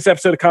do it for this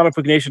episode of Comic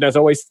Book Nation. As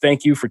always,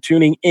 thank you for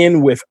tuning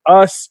in with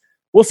us.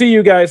 We'll see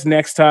you guys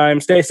next time.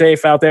 Stay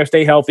safe out there.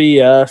 Stay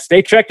healthy.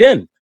 Stay checked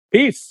in.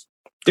 Peace.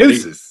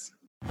 Deuces.